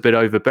almost a bit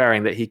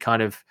overbearing, that he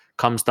kind of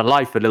comes to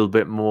life a little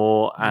bit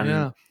more.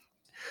 And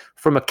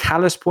from a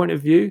callous point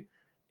of view,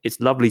 it's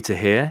lovely to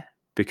hear,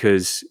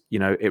 because,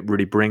 it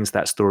really brings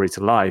that story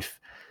to life.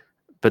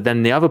 But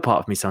then the other part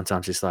of me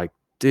sometimes is like,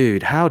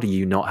 dude, how do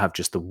you not have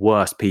just the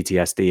worst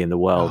PTSD in the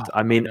world?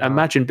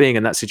 Imagine being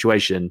in that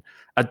situation,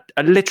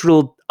 a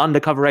literal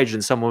undercover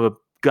agent, someone with a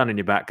gun in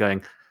your back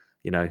going,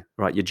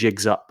 right, your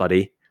jig's up,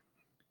 buddy.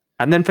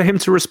 And then for him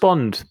to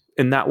respond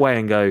in that way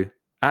and go,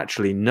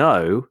 actually,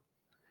 no,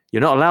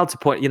 you're not allowed to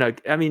point,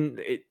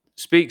 it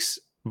speaks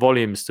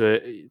volumes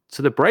to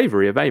the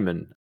bravery of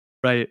Ayman.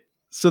 Right.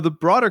 So the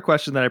broader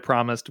question that I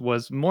promised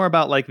was more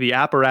about like the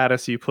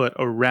apparatus you put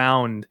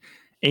around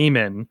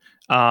Ayman.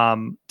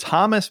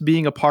 Thomas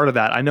being a part of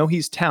that. I know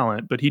he's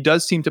talent, but he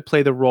does seem to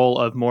play the role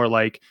of more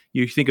like,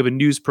 you think of a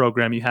news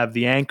program, you have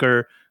the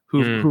anchor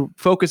who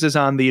focuses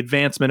on the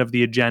advancement of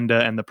the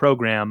agenda and the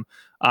program.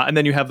 And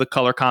then you have the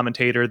color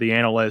commentator, the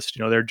analyst,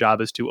 their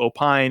job is to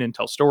opine and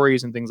tell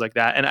stories and things like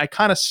that. And I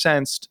kind of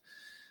sensed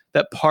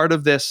that part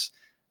of this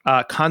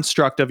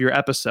construct of your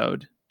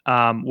episode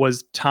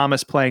was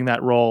Thomas playing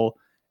that role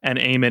and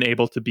Ayman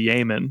able to be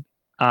Ayman.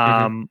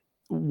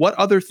 What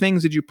other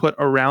things did you put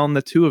around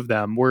the two of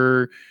them?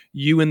 Were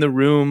you in the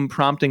room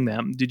prompting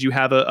them? Did you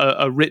have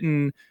a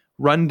written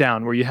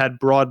rundown where you had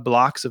broad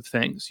blocks of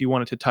things you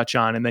wanted to touch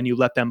on, and then you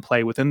let them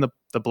play within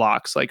the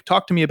blocks? Like,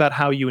 talk to me about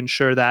how you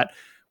ensure that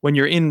when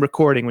you're in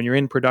recording, when you're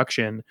in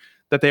production,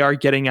 that they are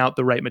getting out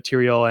the right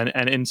material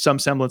and in some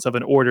semblance of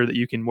an order that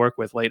you can work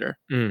with later.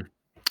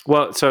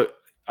 Well, so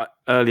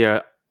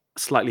earlier,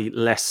 slightly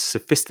less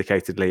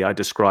sophisticatedly, I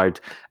described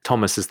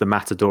Thomas as the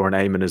matador and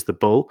Ayman as the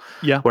bull.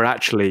 Yeah. Where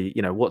actually,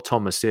 what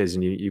Thomas is,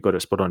 and you got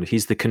it spot on,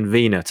 he's the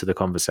convener to the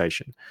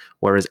conversation.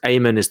 Whereas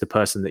Ayman is the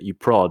person that you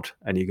prod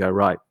and you go,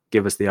 right,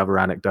 give us the other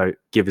anecdote,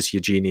 give us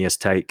your genius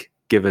take,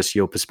 give us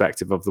your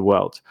perspective of the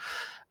world.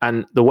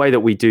 And the way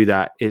that we do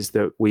that is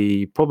that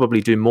we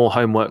probably do more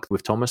homework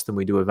with Thomas than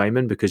we do with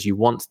Eamon, because you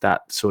want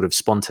that sort of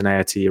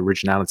spontaneity,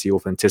 originality,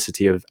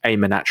 authenticity of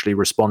Eamon actually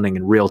responding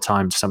in real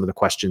time to some of the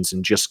questions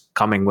and just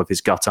coming with his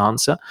gut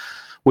answer.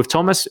 With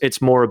Thomas,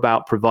 it's more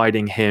about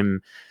providing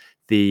him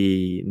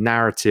the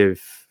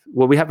narrative.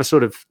 Well, we have a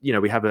sort of,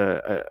 we have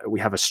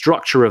a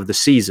structure of the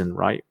season,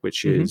 right?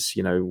 Which is,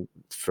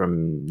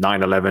 from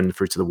 9/11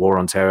 through to the War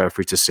on Terror,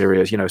 through to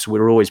Syria, so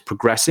we're always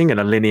progressing in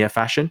a linear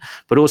fashion,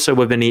 but also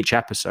within each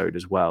episode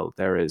as well,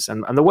 there is.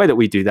 And the way that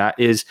we do that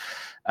is,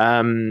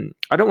 I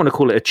don't want to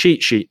call it a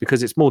cheat sheet,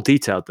 because it's more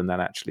detailed than that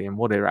actually. And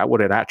what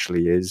it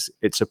actually is,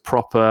 it's a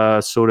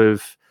proper sort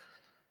of,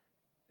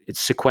 it's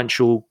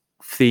sequential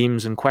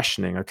themes and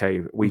questioning.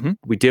 Okay,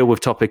 we deal with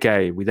topic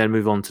A, we then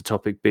move on to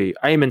topic B.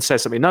 Eamon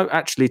says something. No,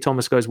 actually,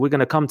 Thomas goes, we're going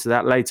to come to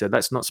that later.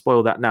 Let's not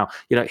spoil that now.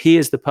 He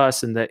is the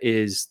person that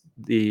is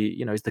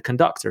is the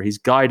conductor. He's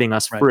guiding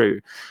us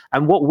through.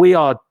 And what we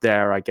are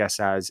there, I guess,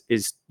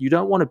 is you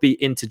don't want to be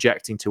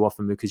interjecting too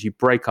often, because you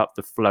break up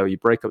the flow, you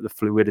break up the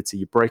fluidity,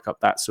 you break up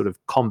that sort of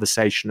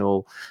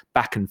conversational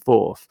back and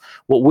forth.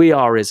 What we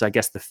are is, I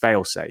guess, the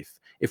fail-safe.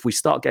 If we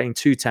start getting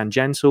too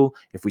tangential,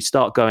 if we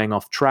start going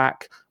off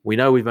track, we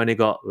know we've only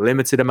got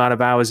limited amount of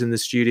hours in the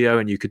studio,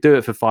 and you could do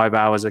it for 5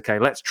 hours. Okay,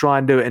 let's try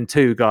and do it in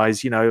 2,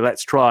 guys.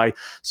 Let's try.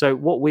 So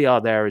what we are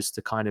there is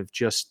to kind of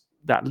just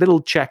that little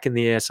check in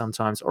the ear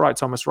sometimes. All right,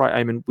 Thomas, right,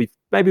 Eamon,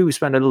 maybe we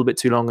spend a little bit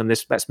too long on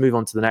this. Let's move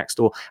on to the next.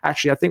 Or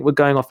actually, I think we're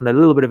going off on a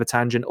little bit of a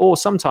tangent. Or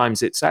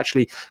sometimes it's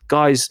actually,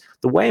 guys,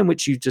 the way in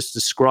which you just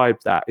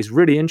described that is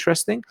really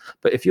interesting.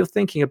 But if you're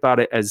thinking about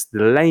it as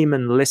the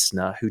layman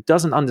listener who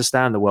doesn't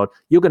understand the world,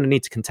 you're going to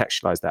need to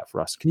contextualize that for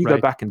us. Can you go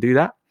back and do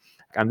that?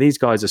 And these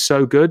guys are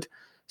so good.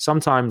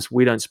 Sometimes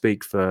we don't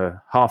speak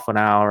for half an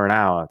hour, an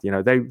hour.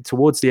 They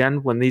towards the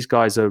end, when these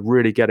guys are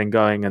really getting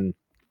going, and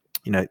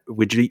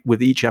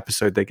with each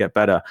episode they get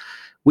better,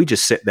 we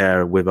just sit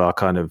there with our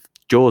kind of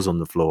jaws on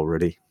the floor,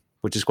 really,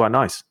 which is quite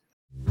nice.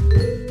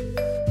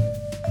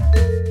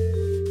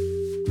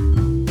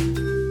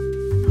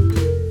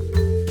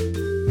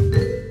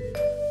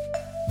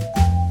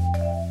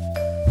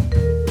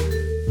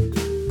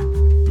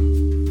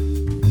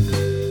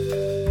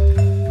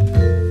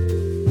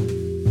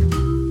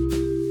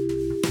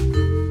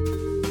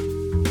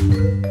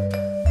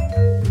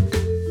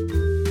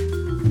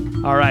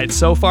 All right,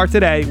 so far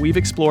today, we've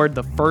explored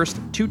the first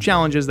 2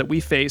 challenges that we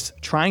face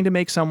trying to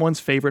make someone's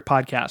favorite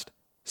podcast.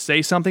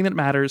 Say something that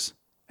matters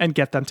and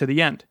get them to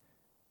the end.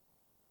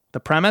 The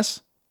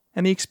premise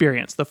and the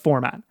experience, the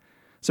format.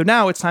 So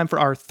now it's time for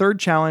our 3rd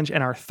challenge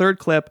and our 3rd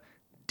clip,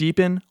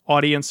 deepen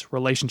audience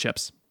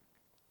relationships.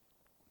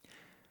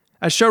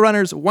 As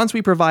showrunners, once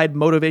we provide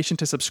motivation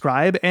to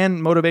subscribe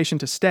and motivation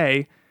to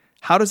stay,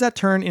 how does that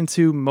turn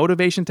into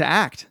motivation to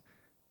act?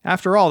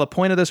 After all, the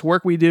point of this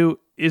work we do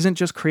isn't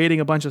just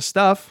creating a bunch of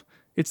stuff,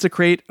 it's to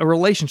create a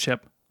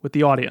relationship with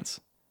the audience,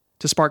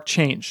 to spark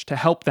change, to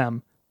help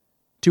them,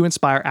 to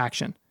inspire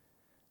action.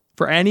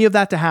 For any of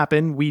that to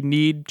happen, we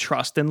need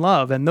trust and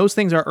love, and those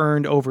things are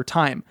earned over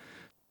time.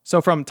 So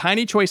from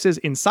tiny choices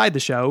inside the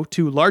show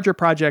to larger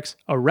projects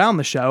around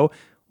the show,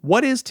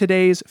 what is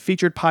today's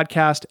featured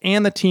podcast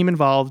and the team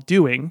involved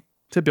doing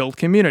to build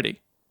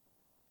community?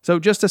 So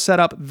just to set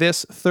up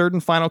this 3rd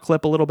and final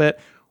clip a little bit,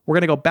 we're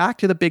going to go back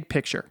to the big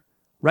picture.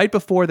 Right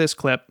before this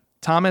clip,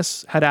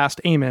 Thomas had asked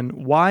Eamon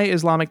why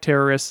Islamic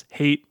terrorists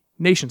hate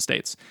nation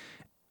states.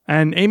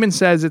 And Eamon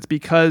says it's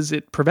because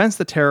it prevents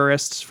the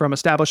terrorists from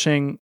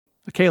establishing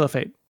a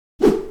caliphate.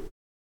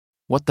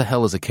 What the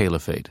hell is a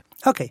caliphate?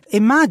 Okay,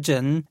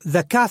 imagine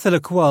the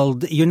Catholic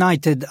world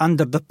united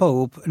under the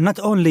Pope, not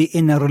only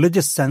in a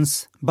religious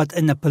sense, but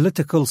in a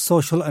political,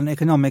 social, and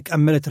economic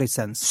and military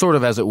sense. Sort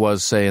of as it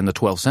was, say, in the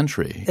 12th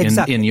century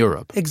in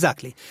Europe.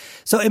 Exactly.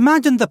 So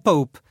imagine the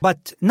Pope,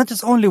 but not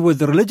just only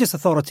with religious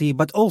authority,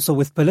 but also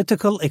with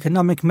political,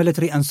 economic,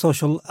 military, and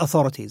social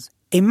authorities.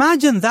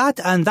 Imagine that,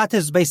 and that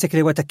is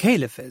basically what a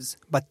caliph is.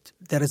 But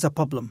there is a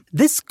problem.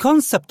 This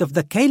concept of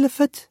the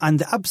caliphate and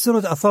the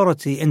absolute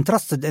authority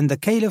entrusted in the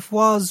caliph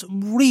was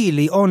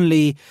really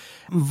only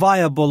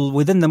viable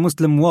within the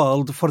Muslim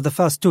world for the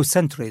first 2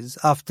 centuries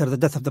after the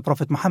death of the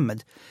Prophet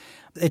Muhammad.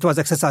 It was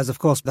exercised, of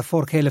course, the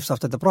 4 caliphs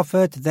after the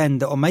Prophet, then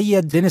the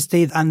Umayyad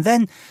dynasty, and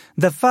then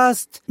the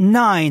first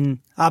 9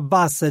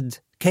 Abbasid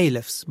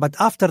caliphs. But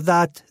after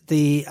that,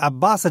 the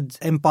Abbasid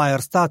Empire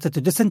started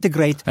to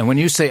disintegrate. And when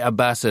you say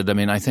Abbasid,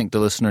 I think the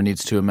listener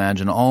needs to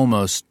imagine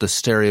almost the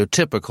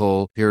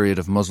stereotypical period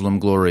of Muslim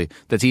glory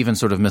that's even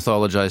sort of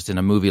mythologized in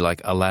a movie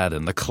like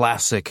Aladdin, the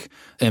classic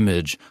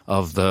image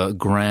of the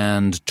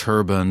grand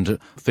turbaned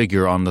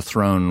figure on the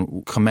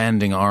throne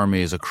commanding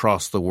armies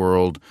across the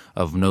world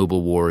of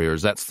noble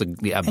warriors. That's the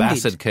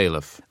Abbasid Indeed.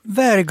 Caliph.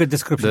 Very good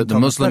description. The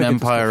Muslim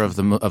empire of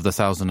the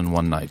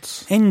 1001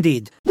 Nights.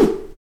 Indeed.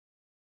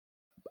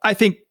 I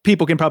think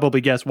people can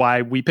probably guess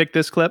why we picked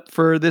this clip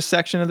for this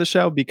section of the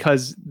show,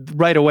 because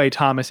right away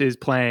Thomas is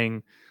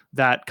playing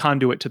that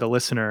conduit to the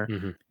listener.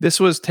 Mm-hmm. This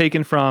was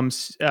taken from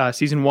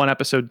season 1,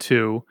 episode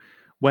 2.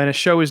 When a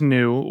show is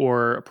new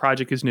or a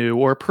project is new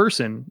or a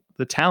person,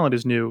 the talent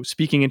is new,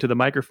 speaking into the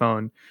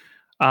microphone,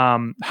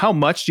 how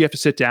much do you have to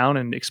sit down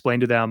and explain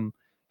to them,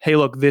 hey,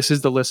 look, this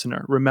is the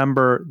listener.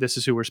 Remember, this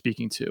is who we're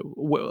speaking to.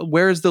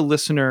 Where is the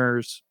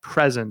listener's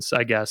presence,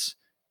 I guess,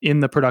 in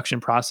the production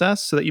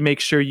process, so that you make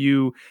sure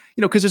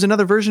because there's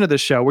another version of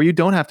this show where you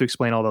don't have to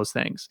explain all those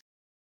things.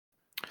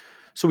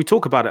 So we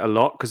talk about it a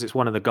lot because it's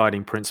one of the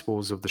guiding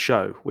principles of the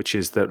show, which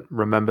is that,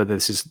 remember,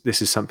 this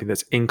is something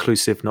that's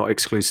inclusive, not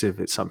exclusive.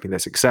 It's something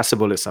that's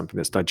accessible. It's something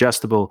that's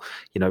digestible.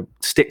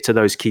 Stick to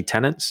those key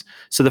tenets.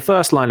 So the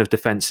first line of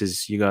defense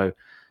is you go,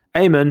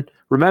 Eamon,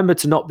 remember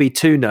to not be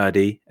too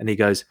nerdy. And he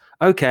goes,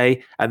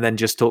 okay. And then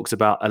just talks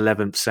about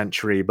 11th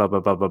century, blah,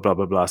 blah, blah, blah, blah,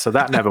 blah, blah. So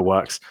that never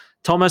works.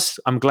 Thomas,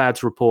 I'm glad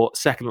to report,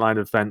 second line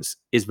of defense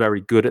is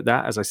very good at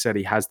that. As I said,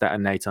 he has that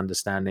innate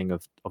understanding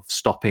of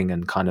stopping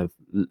and kind of,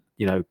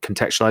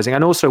 contextualizing.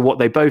 And also what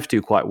they both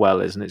do quite well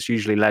is, and it's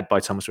usually led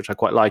by Thomas, which I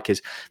quite like,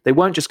 is they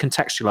won't just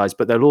contextualize,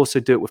 but they'll also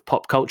do it with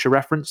pop culture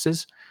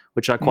references,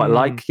 which I quite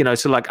like.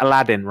 So like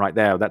Aladdin right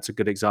there, that's a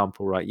good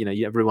example, right?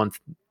 Everyone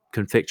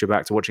can picture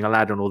back to watching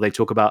Aladdin, or they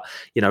talk about,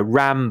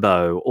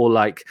 Rambo, or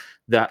like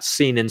that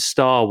scene in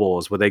Star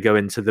Wars where they go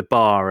into the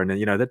bar and,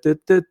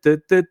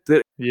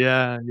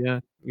 Yeah.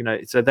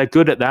 So they're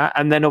good at that.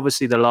 And then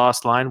obviously the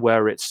last line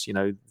where it's,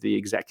 the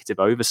executive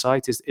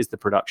oversight is the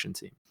production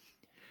team.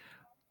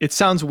 It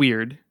sounds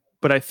weird,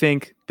 but I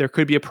think there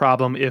could be a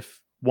problem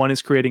if one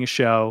is creating a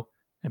show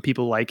and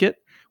people like it,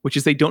 which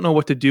is they don't know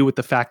what to do with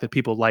the fact that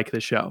people like the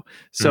show.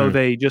 So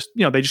they just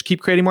keep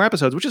creating more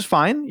episodes, which is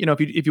fine.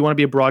 If you want to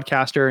be a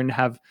broadcaster and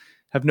have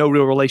no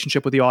real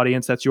relationship with the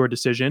audience, that's your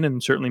decision.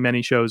 And certainly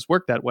many shows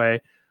work that way.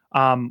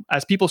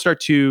 As people start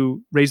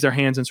to raise their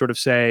hands and sort of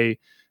say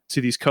to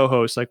these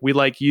co-hosts, like, we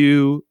like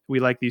you, we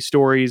like these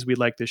stories, we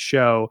like this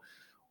show,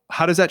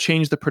 how does that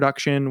change the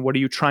production? What are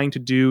you trying to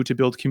do to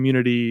build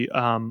community?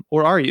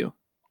 Or are you?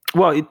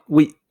 Well,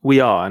 we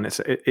are, and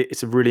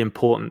it's a really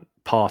important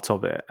part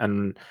of it.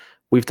 And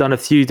we've done a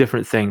few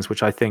different things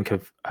which I think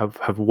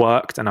have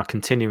worked and are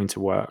continuing to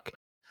work.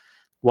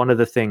 One of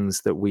the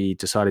things that we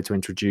decided to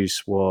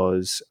introduce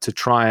was to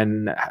try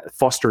and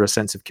foster a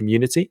sense of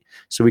community.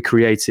 So we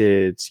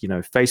created,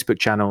 Facebook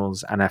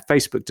channels and a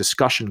Facebook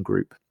discussion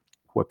group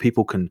where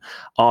people can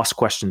ask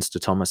questions to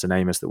Thomas and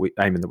Eamon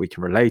that we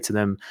can relay to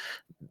them.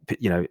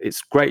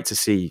 It's great to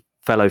see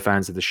fellow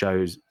fans of the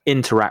shows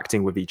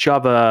interacting with each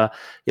other.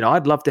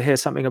 I'd love to hear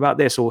something about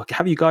this, or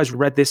have you guys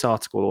read this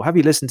article, or have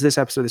you listened to this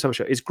episode of this other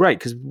show? It's great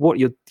because what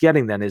you're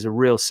getting then is a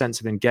real sense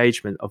of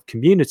engagement, of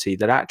community,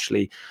 that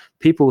actually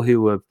people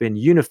who have been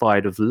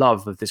unified of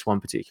love of this one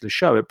particular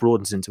show, it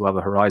broadens into other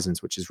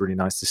horizons, which is really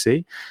nice to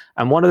see.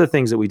 And one of the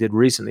things that we did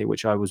recently,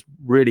 which I was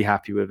really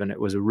happy with, and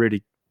it was a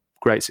really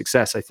great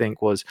success, I think,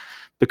 was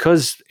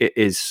because it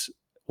is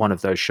one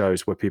of those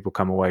shows where people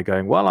come away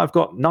going, well, I've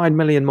got 9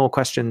 million more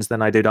questions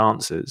than I did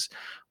answers.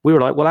 We were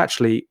like, well,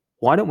 actually,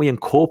 why don't we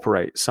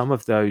incorporate some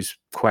of those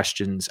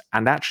questions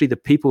and actually the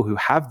people who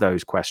have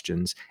those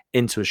questions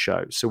into a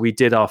show? So we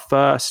did our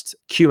first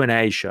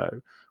Q&A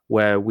show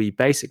where we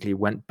basically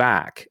went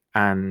back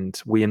and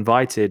we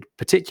invited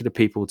particular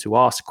people to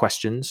ask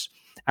questions,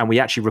 and we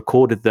actually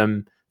recorded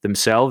them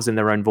themselves in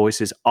their own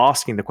voices,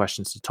 asking the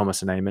questions to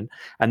Thomas and Eamon,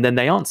 and then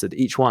they answered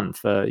each one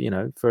for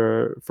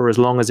as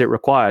long as it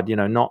required.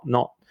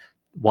 Not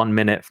 1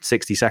 minute,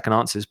 60-second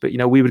answers, but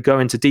we would go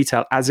into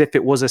detail as if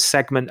it was a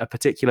segment, a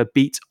particular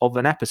beat of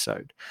an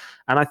episode.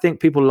 And I think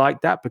people like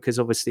that because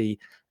obviously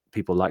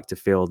people like to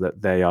feel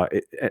that they are,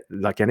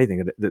 like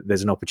anything, that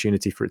there's an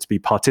opportunity for it to be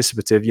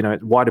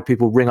participative. Why do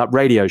people ring up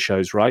radio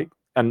shows, right?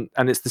 And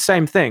it's the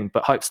same thing,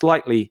 but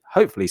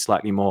hopefully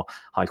slightly more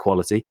high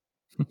quality.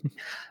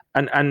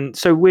 And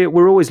so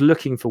we're always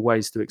looking for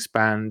ways to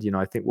expand.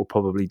 I think we'll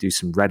probably do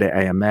some Reddit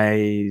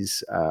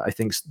AMAs. I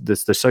think the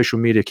social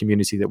media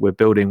community that we're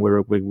building,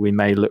 we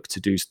may look to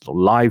do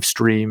live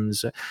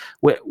streams.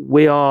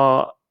 We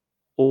are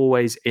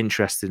always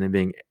interested in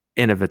being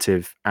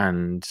innovative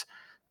and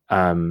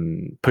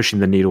pushing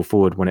the needle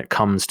forward when it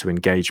comes to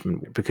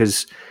engagement,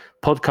 because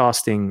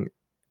podcasting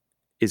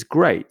is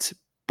great,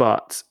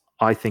 but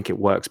I think it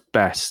works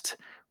best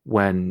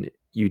when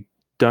you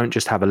don't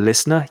just have a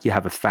listener, you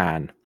have a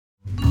fan.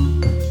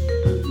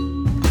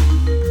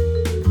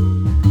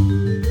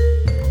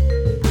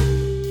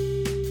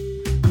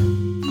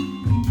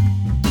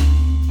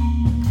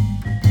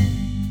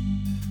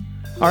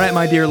 All right,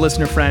 my dear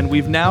listener friend,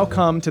 we've now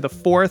come to the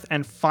fourth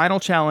and final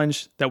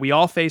challenge that we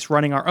all face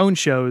running our own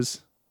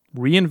shows: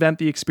 reinvent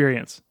the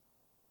experience.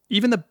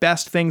 Even the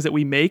best things that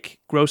we make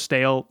grow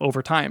stale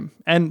over time.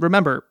 And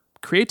remember,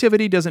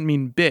 creativity doesn't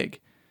mean big.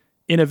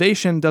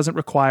 Innovation doesn't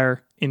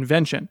require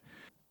invention.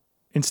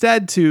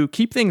 Instead, to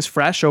keep things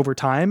fresh over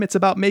time, it's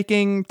about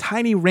making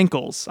tiny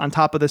wrinkles on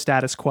top of the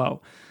status quo,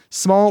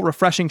 small,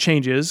 refreshing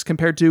changes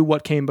compared to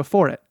what came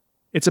before it.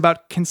 It's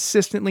about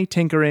consistently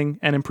tinkering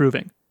and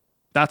improving.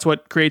 That's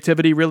what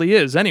creativity really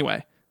is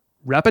anyway.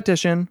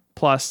 Repetition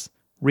plus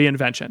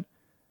reinvention.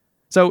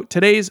 So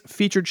today's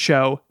featured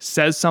show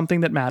says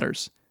something that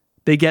matters.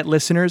 They get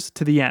listeners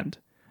to the end.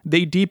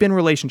 They deepen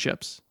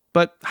relationships.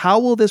 But how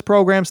will this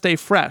program stay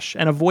fresh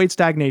and avoid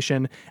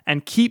stagnation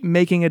and keep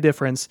making a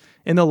difference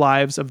in the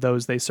lives of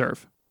those they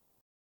serve?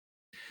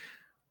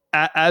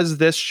 As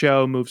this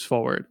show moves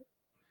forward,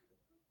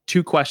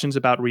 2 questions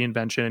about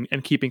reinvention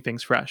and keeping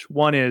things fresh.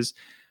 One is,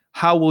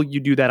 how will you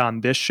do that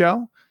on this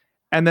show?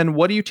 And then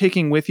what are you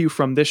taking with you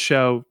from this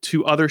show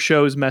to other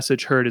shows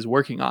Message Heard is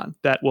working on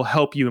that will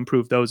help you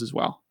improve those as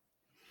well?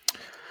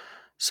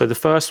 So the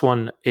first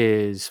one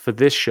is for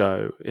this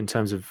show, in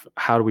terms of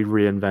how do we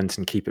reinvent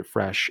and keep it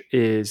fresh,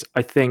 is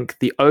I think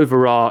the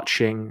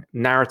overarching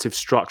narrative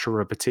structure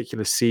of a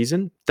particular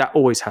season, that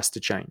always has to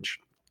change.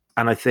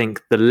 And I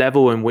think the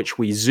level in which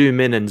we zoom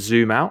in and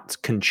zoom out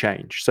can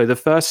change. So the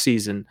first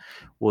season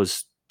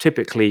was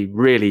typically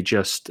really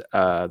just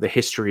the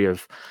history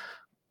of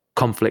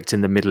conflict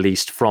in the Middle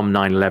East from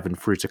 9/11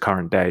 through to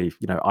current day,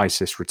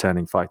 ISIS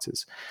returning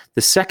fighters.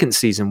 The second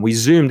season, we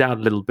zoomed out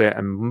a little bit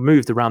and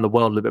moved around the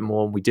world a little bit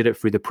more, and we did it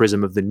through the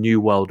prism of the New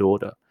World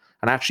Order.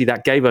 And actually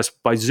that gave us,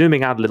 by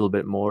zooming out a little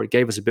bit more, it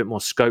gave us a bit more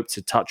scope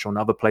to touch on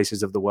other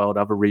places of the world,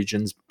 other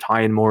regions,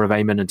 tie in more of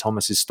Eamon and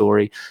Thomas's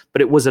story,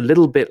 but it was a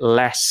little bit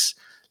less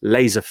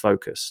laser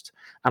focused.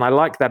 And I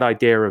like that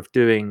idea of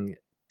doing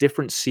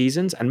different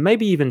seasons and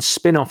maybe even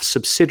spin-off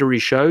subsidiary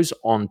shows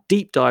on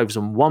deep dives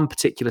on one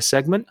particular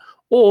segment,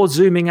 or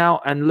zooming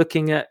out and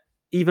looking at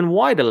even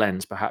wider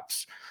lens,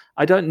 perhaps.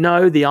 I don't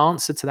know the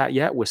answer to that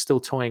yet. We're still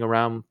toying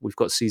around. We've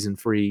got season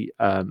 3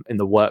 in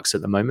the works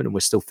at the moment, and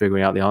we're still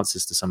figuring out the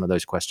answers to some of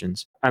those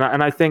questions.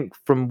 And I think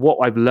from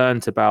what I've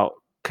learned about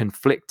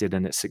Conflicted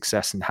and its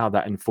success and how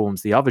that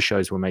informs the other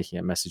shows we're making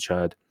at Message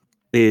Heard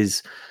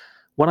is,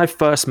 when I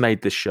first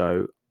made this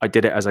show, I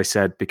did it, as I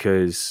said,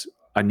 because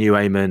I knew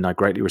Eamon, I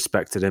greatly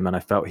respected him, and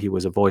I felt he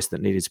was a voice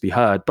that needed to be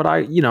heard. But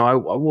I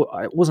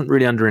wasn't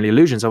really under any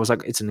illusions. I was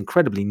like, it's an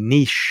incredibly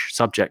niche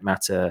subject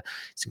matter.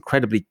 It's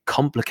incredibly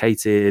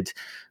complicated.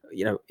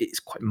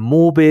 It's quite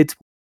morbid.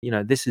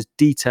 This is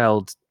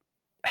detailed,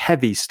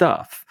 heavy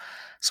stuff.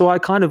 So I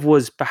kind of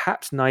was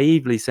perhaps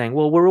naively saying,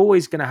 well, we're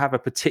always going to have a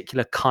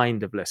particular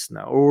kind of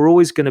listener, or we're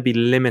always going to be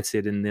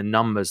limited in the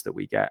numbers that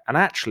we get. And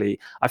actually,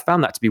 I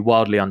found that to be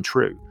wildly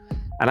untrue.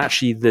 And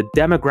actually, the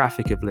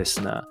demographic of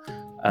listener,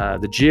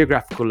 the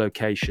geographical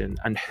location,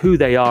 and who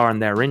they are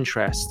and their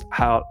interests,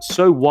 how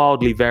so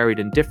wildly varied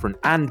and different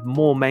and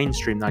more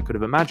mainstream than I could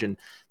have imagined,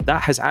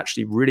 that has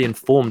actually really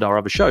informed our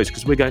other shows,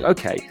 because we're going,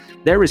 okay,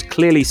 there is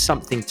clearly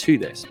something to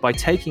this. By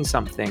taking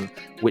something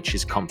which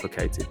is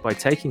complicated, by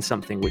taking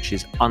something which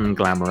is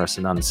unglamorous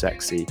and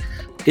unsexy,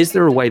 is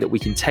there a way that we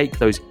can take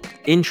those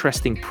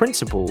interesting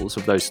principles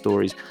of those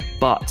stories,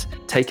 but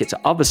take it to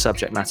other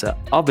subject matter,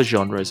 other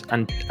genres,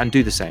 and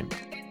do the same?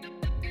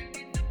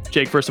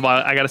 Jake, first of all,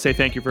 I got to say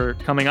thank you for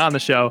coming on the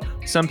show.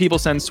 Some people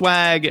send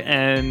swag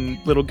and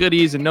little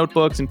goodies and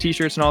notebooks and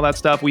t-shirts and all that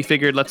stuff. We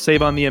figured let's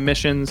save on the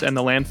emissions and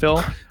the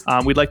landfill.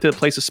 We'd like to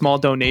place a small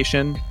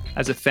donation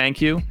as a thank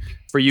you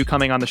for you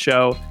coming on the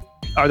show.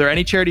 Are there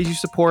any charities you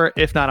support?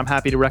 If not, I'm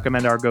happy to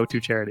recommend our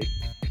go-to charity.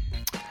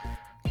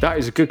 That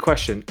is a good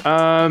question.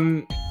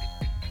 Yeah,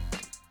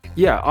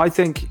 I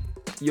think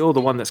you're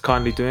the one that's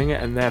kindly doing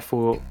it, and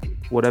therefore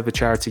whatever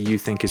charity you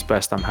think is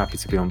best, I'm happy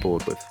to be on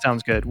board with.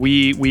 Sounds good.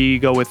 We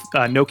go with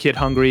No Kid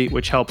Hungry,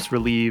 which helps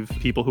relieve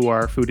people who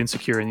are food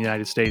insecure in the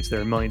United States.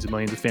 There are millions and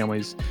millions of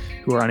families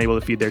who are unable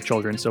to feed their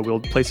children. So we'll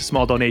place a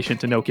small donation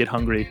to No Kid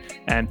Hungry,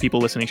 and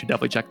people listening should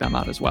definitely check them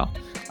out as well.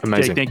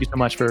 Amazing. Jake, thank you so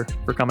much for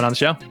coming on the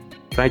show.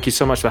 Thank you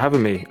so much for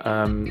having me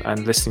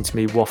and listening to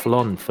me waffle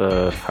on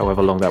for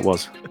however long that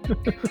was.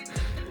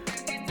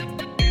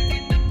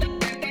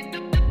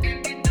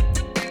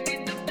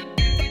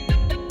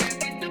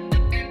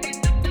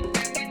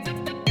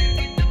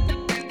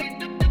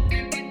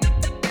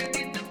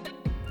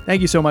 Thank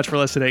you so much for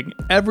listening.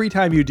 Every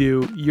time you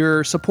do,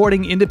 you're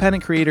supporting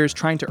independent creators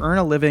trying to earn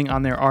a living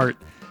on their art.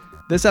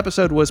 This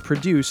episode was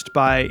produced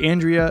by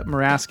Andrea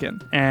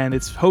Maraskin, and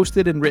it's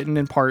hosted and written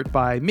in part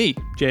by me,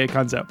 Jay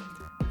Acunzo.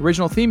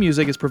 Original theme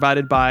music is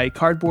provided by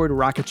Cardboard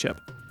Rocket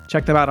Ship.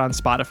 Check them out on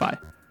Spotify.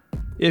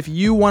 If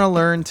you want to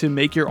learn to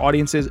make your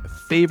audience's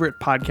favorite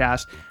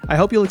podcast, I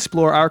hope you'll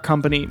explore our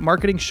company,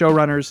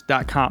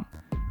 marketingshowrunners.com.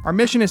 Our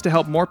mission is to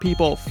help more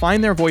people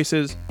find their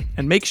voices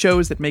and make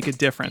shows that make a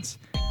difference.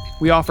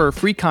 We offer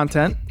free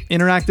content,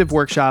 interactive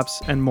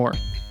workshops, and more.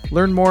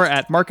 Learn more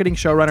at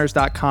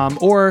marketingshowrunners.com,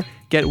 or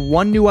get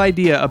one new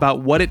idea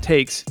about what it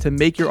takes to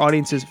make your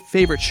audience's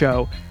favorite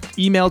show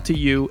emailed to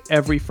you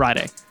every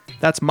Friday.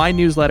 That's my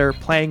newsletter,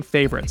 Playing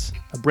Favorites,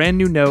 a brand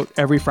new note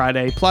every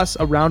Friday, plus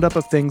a roundup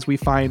of things we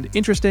find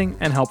interesting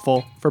and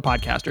helpful for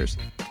podcasters.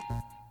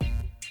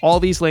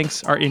 All these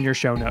links are in your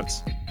show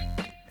notes.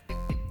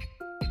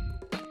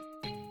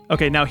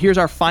 Okay, now here's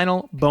our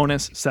final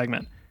bonus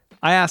segment.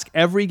 I ask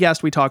every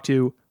guest we talk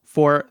to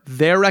for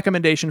their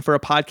recommendation for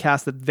a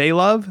podcast that they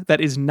love that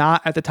is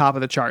not at the top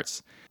of the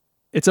charts.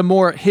 It's a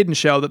more hidden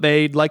show that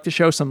they'd like to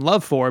show some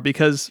love for,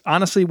 because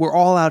honestly, we're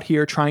all out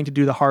here trying to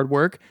do the hard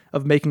work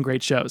of making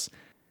great shows.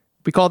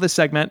 We call this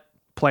segment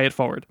Play It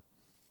Forward.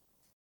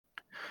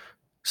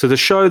 So the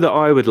show that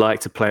I would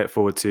like to play it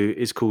forward to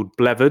is called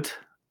Blethered,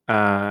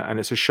 and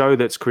it's a show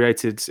that's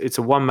created. It's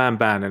a one-man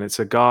band, and it's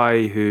a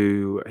guy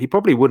who he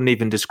probably wouldn't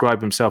even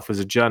describe himself as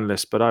a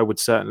journalist, but I would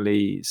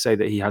certainly say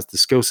that he has the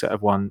skill set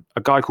of one.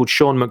 A guy called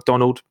Sean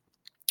McDonald,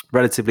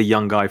 relatively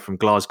young guy from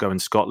Glasgow in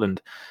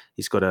Scotland.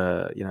 He's got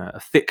a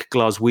thick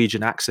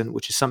Glaswegian accent,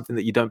 which is something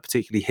that you don't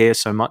particularly hear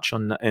so much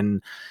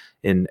in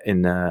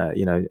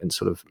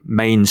sort of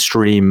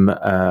mainstream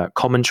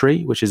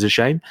commentary, which is a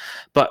shame.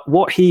 But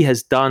what he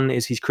has done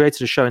is he's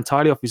created a show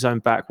entirely off his own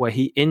back where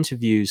he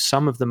interviews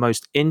some of the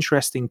most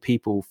interesting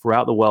people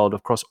throughout the world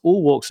across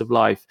all walks of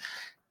life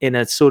in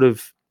a sort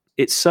of,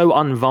 it's so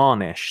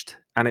unvarnished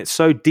and it's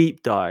so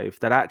deep dive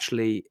that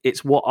actually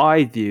it's what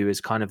I view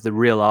as kind of the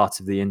real art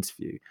of the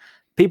interview.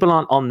 People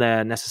aren't on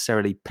there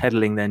necessarily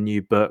peddling their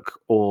new book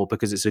or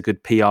because it's a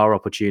good PR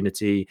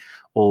opportunity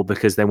or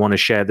because they want to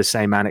share the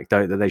same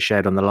anecdote that they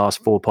shared on the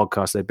last 4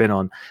 podcasts they've been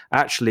on.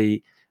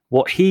 Actually,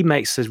 what he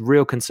makes a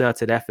real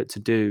concerted effort to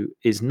do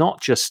is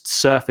not just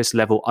surface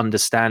level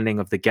understanding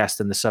of the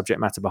guest and the subject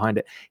matter behind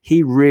it.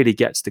 He really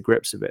gets to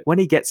grips with it. When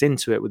he gets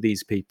into it with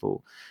these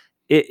people,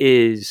 it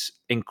is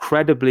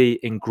incredibly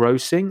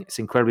engrossing, it's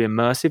incredibly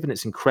immersive, and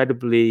it's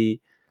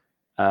incredibly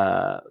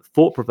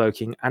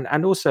thought-provoking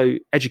and also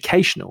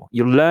educational.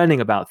 You're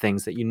learning about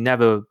things that you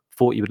never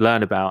thought you would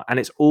learn about, and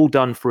it's all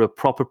done through a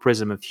proper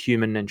prism of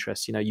human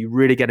interest. You know, you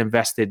really get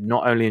invested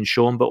not only in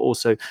Sean but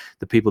also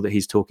the people that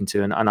he's talking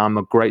to, and I'm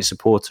a great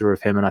supporter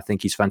of him, and I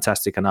think he's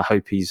fantastic, and I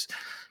hope he's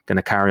going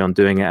to carry on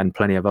doing it and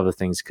plenty of other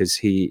things because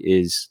he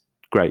is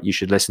great. You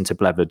should listen to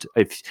Blethered.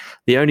 If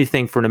the only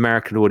thing for an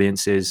American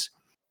audience is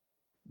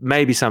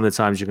maybe some of the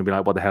times you're going to be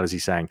like, what the hell is he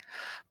saying?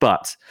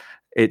 But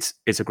it's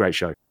a great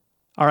show.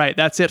 All right,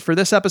 that's it for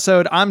this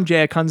episode. I'm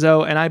Jay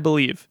Acunzo, and I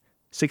believe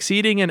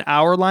succeeding in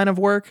our line of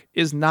work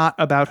is not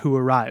about who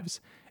arrives.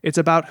 It's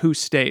about who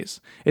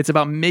stays. It's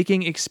about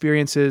making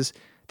experiences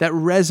that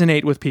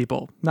resonate with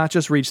people, not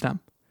just reach them.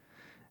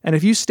 And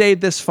if you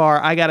stayed this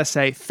far, I gotta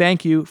say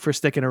thank you for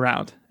sticking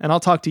around. And I'll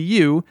talk to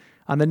you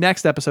on the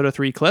next episode of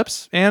 3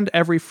 Clips and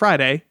every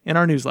Friday in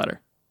our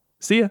newsletter.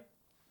 See ya.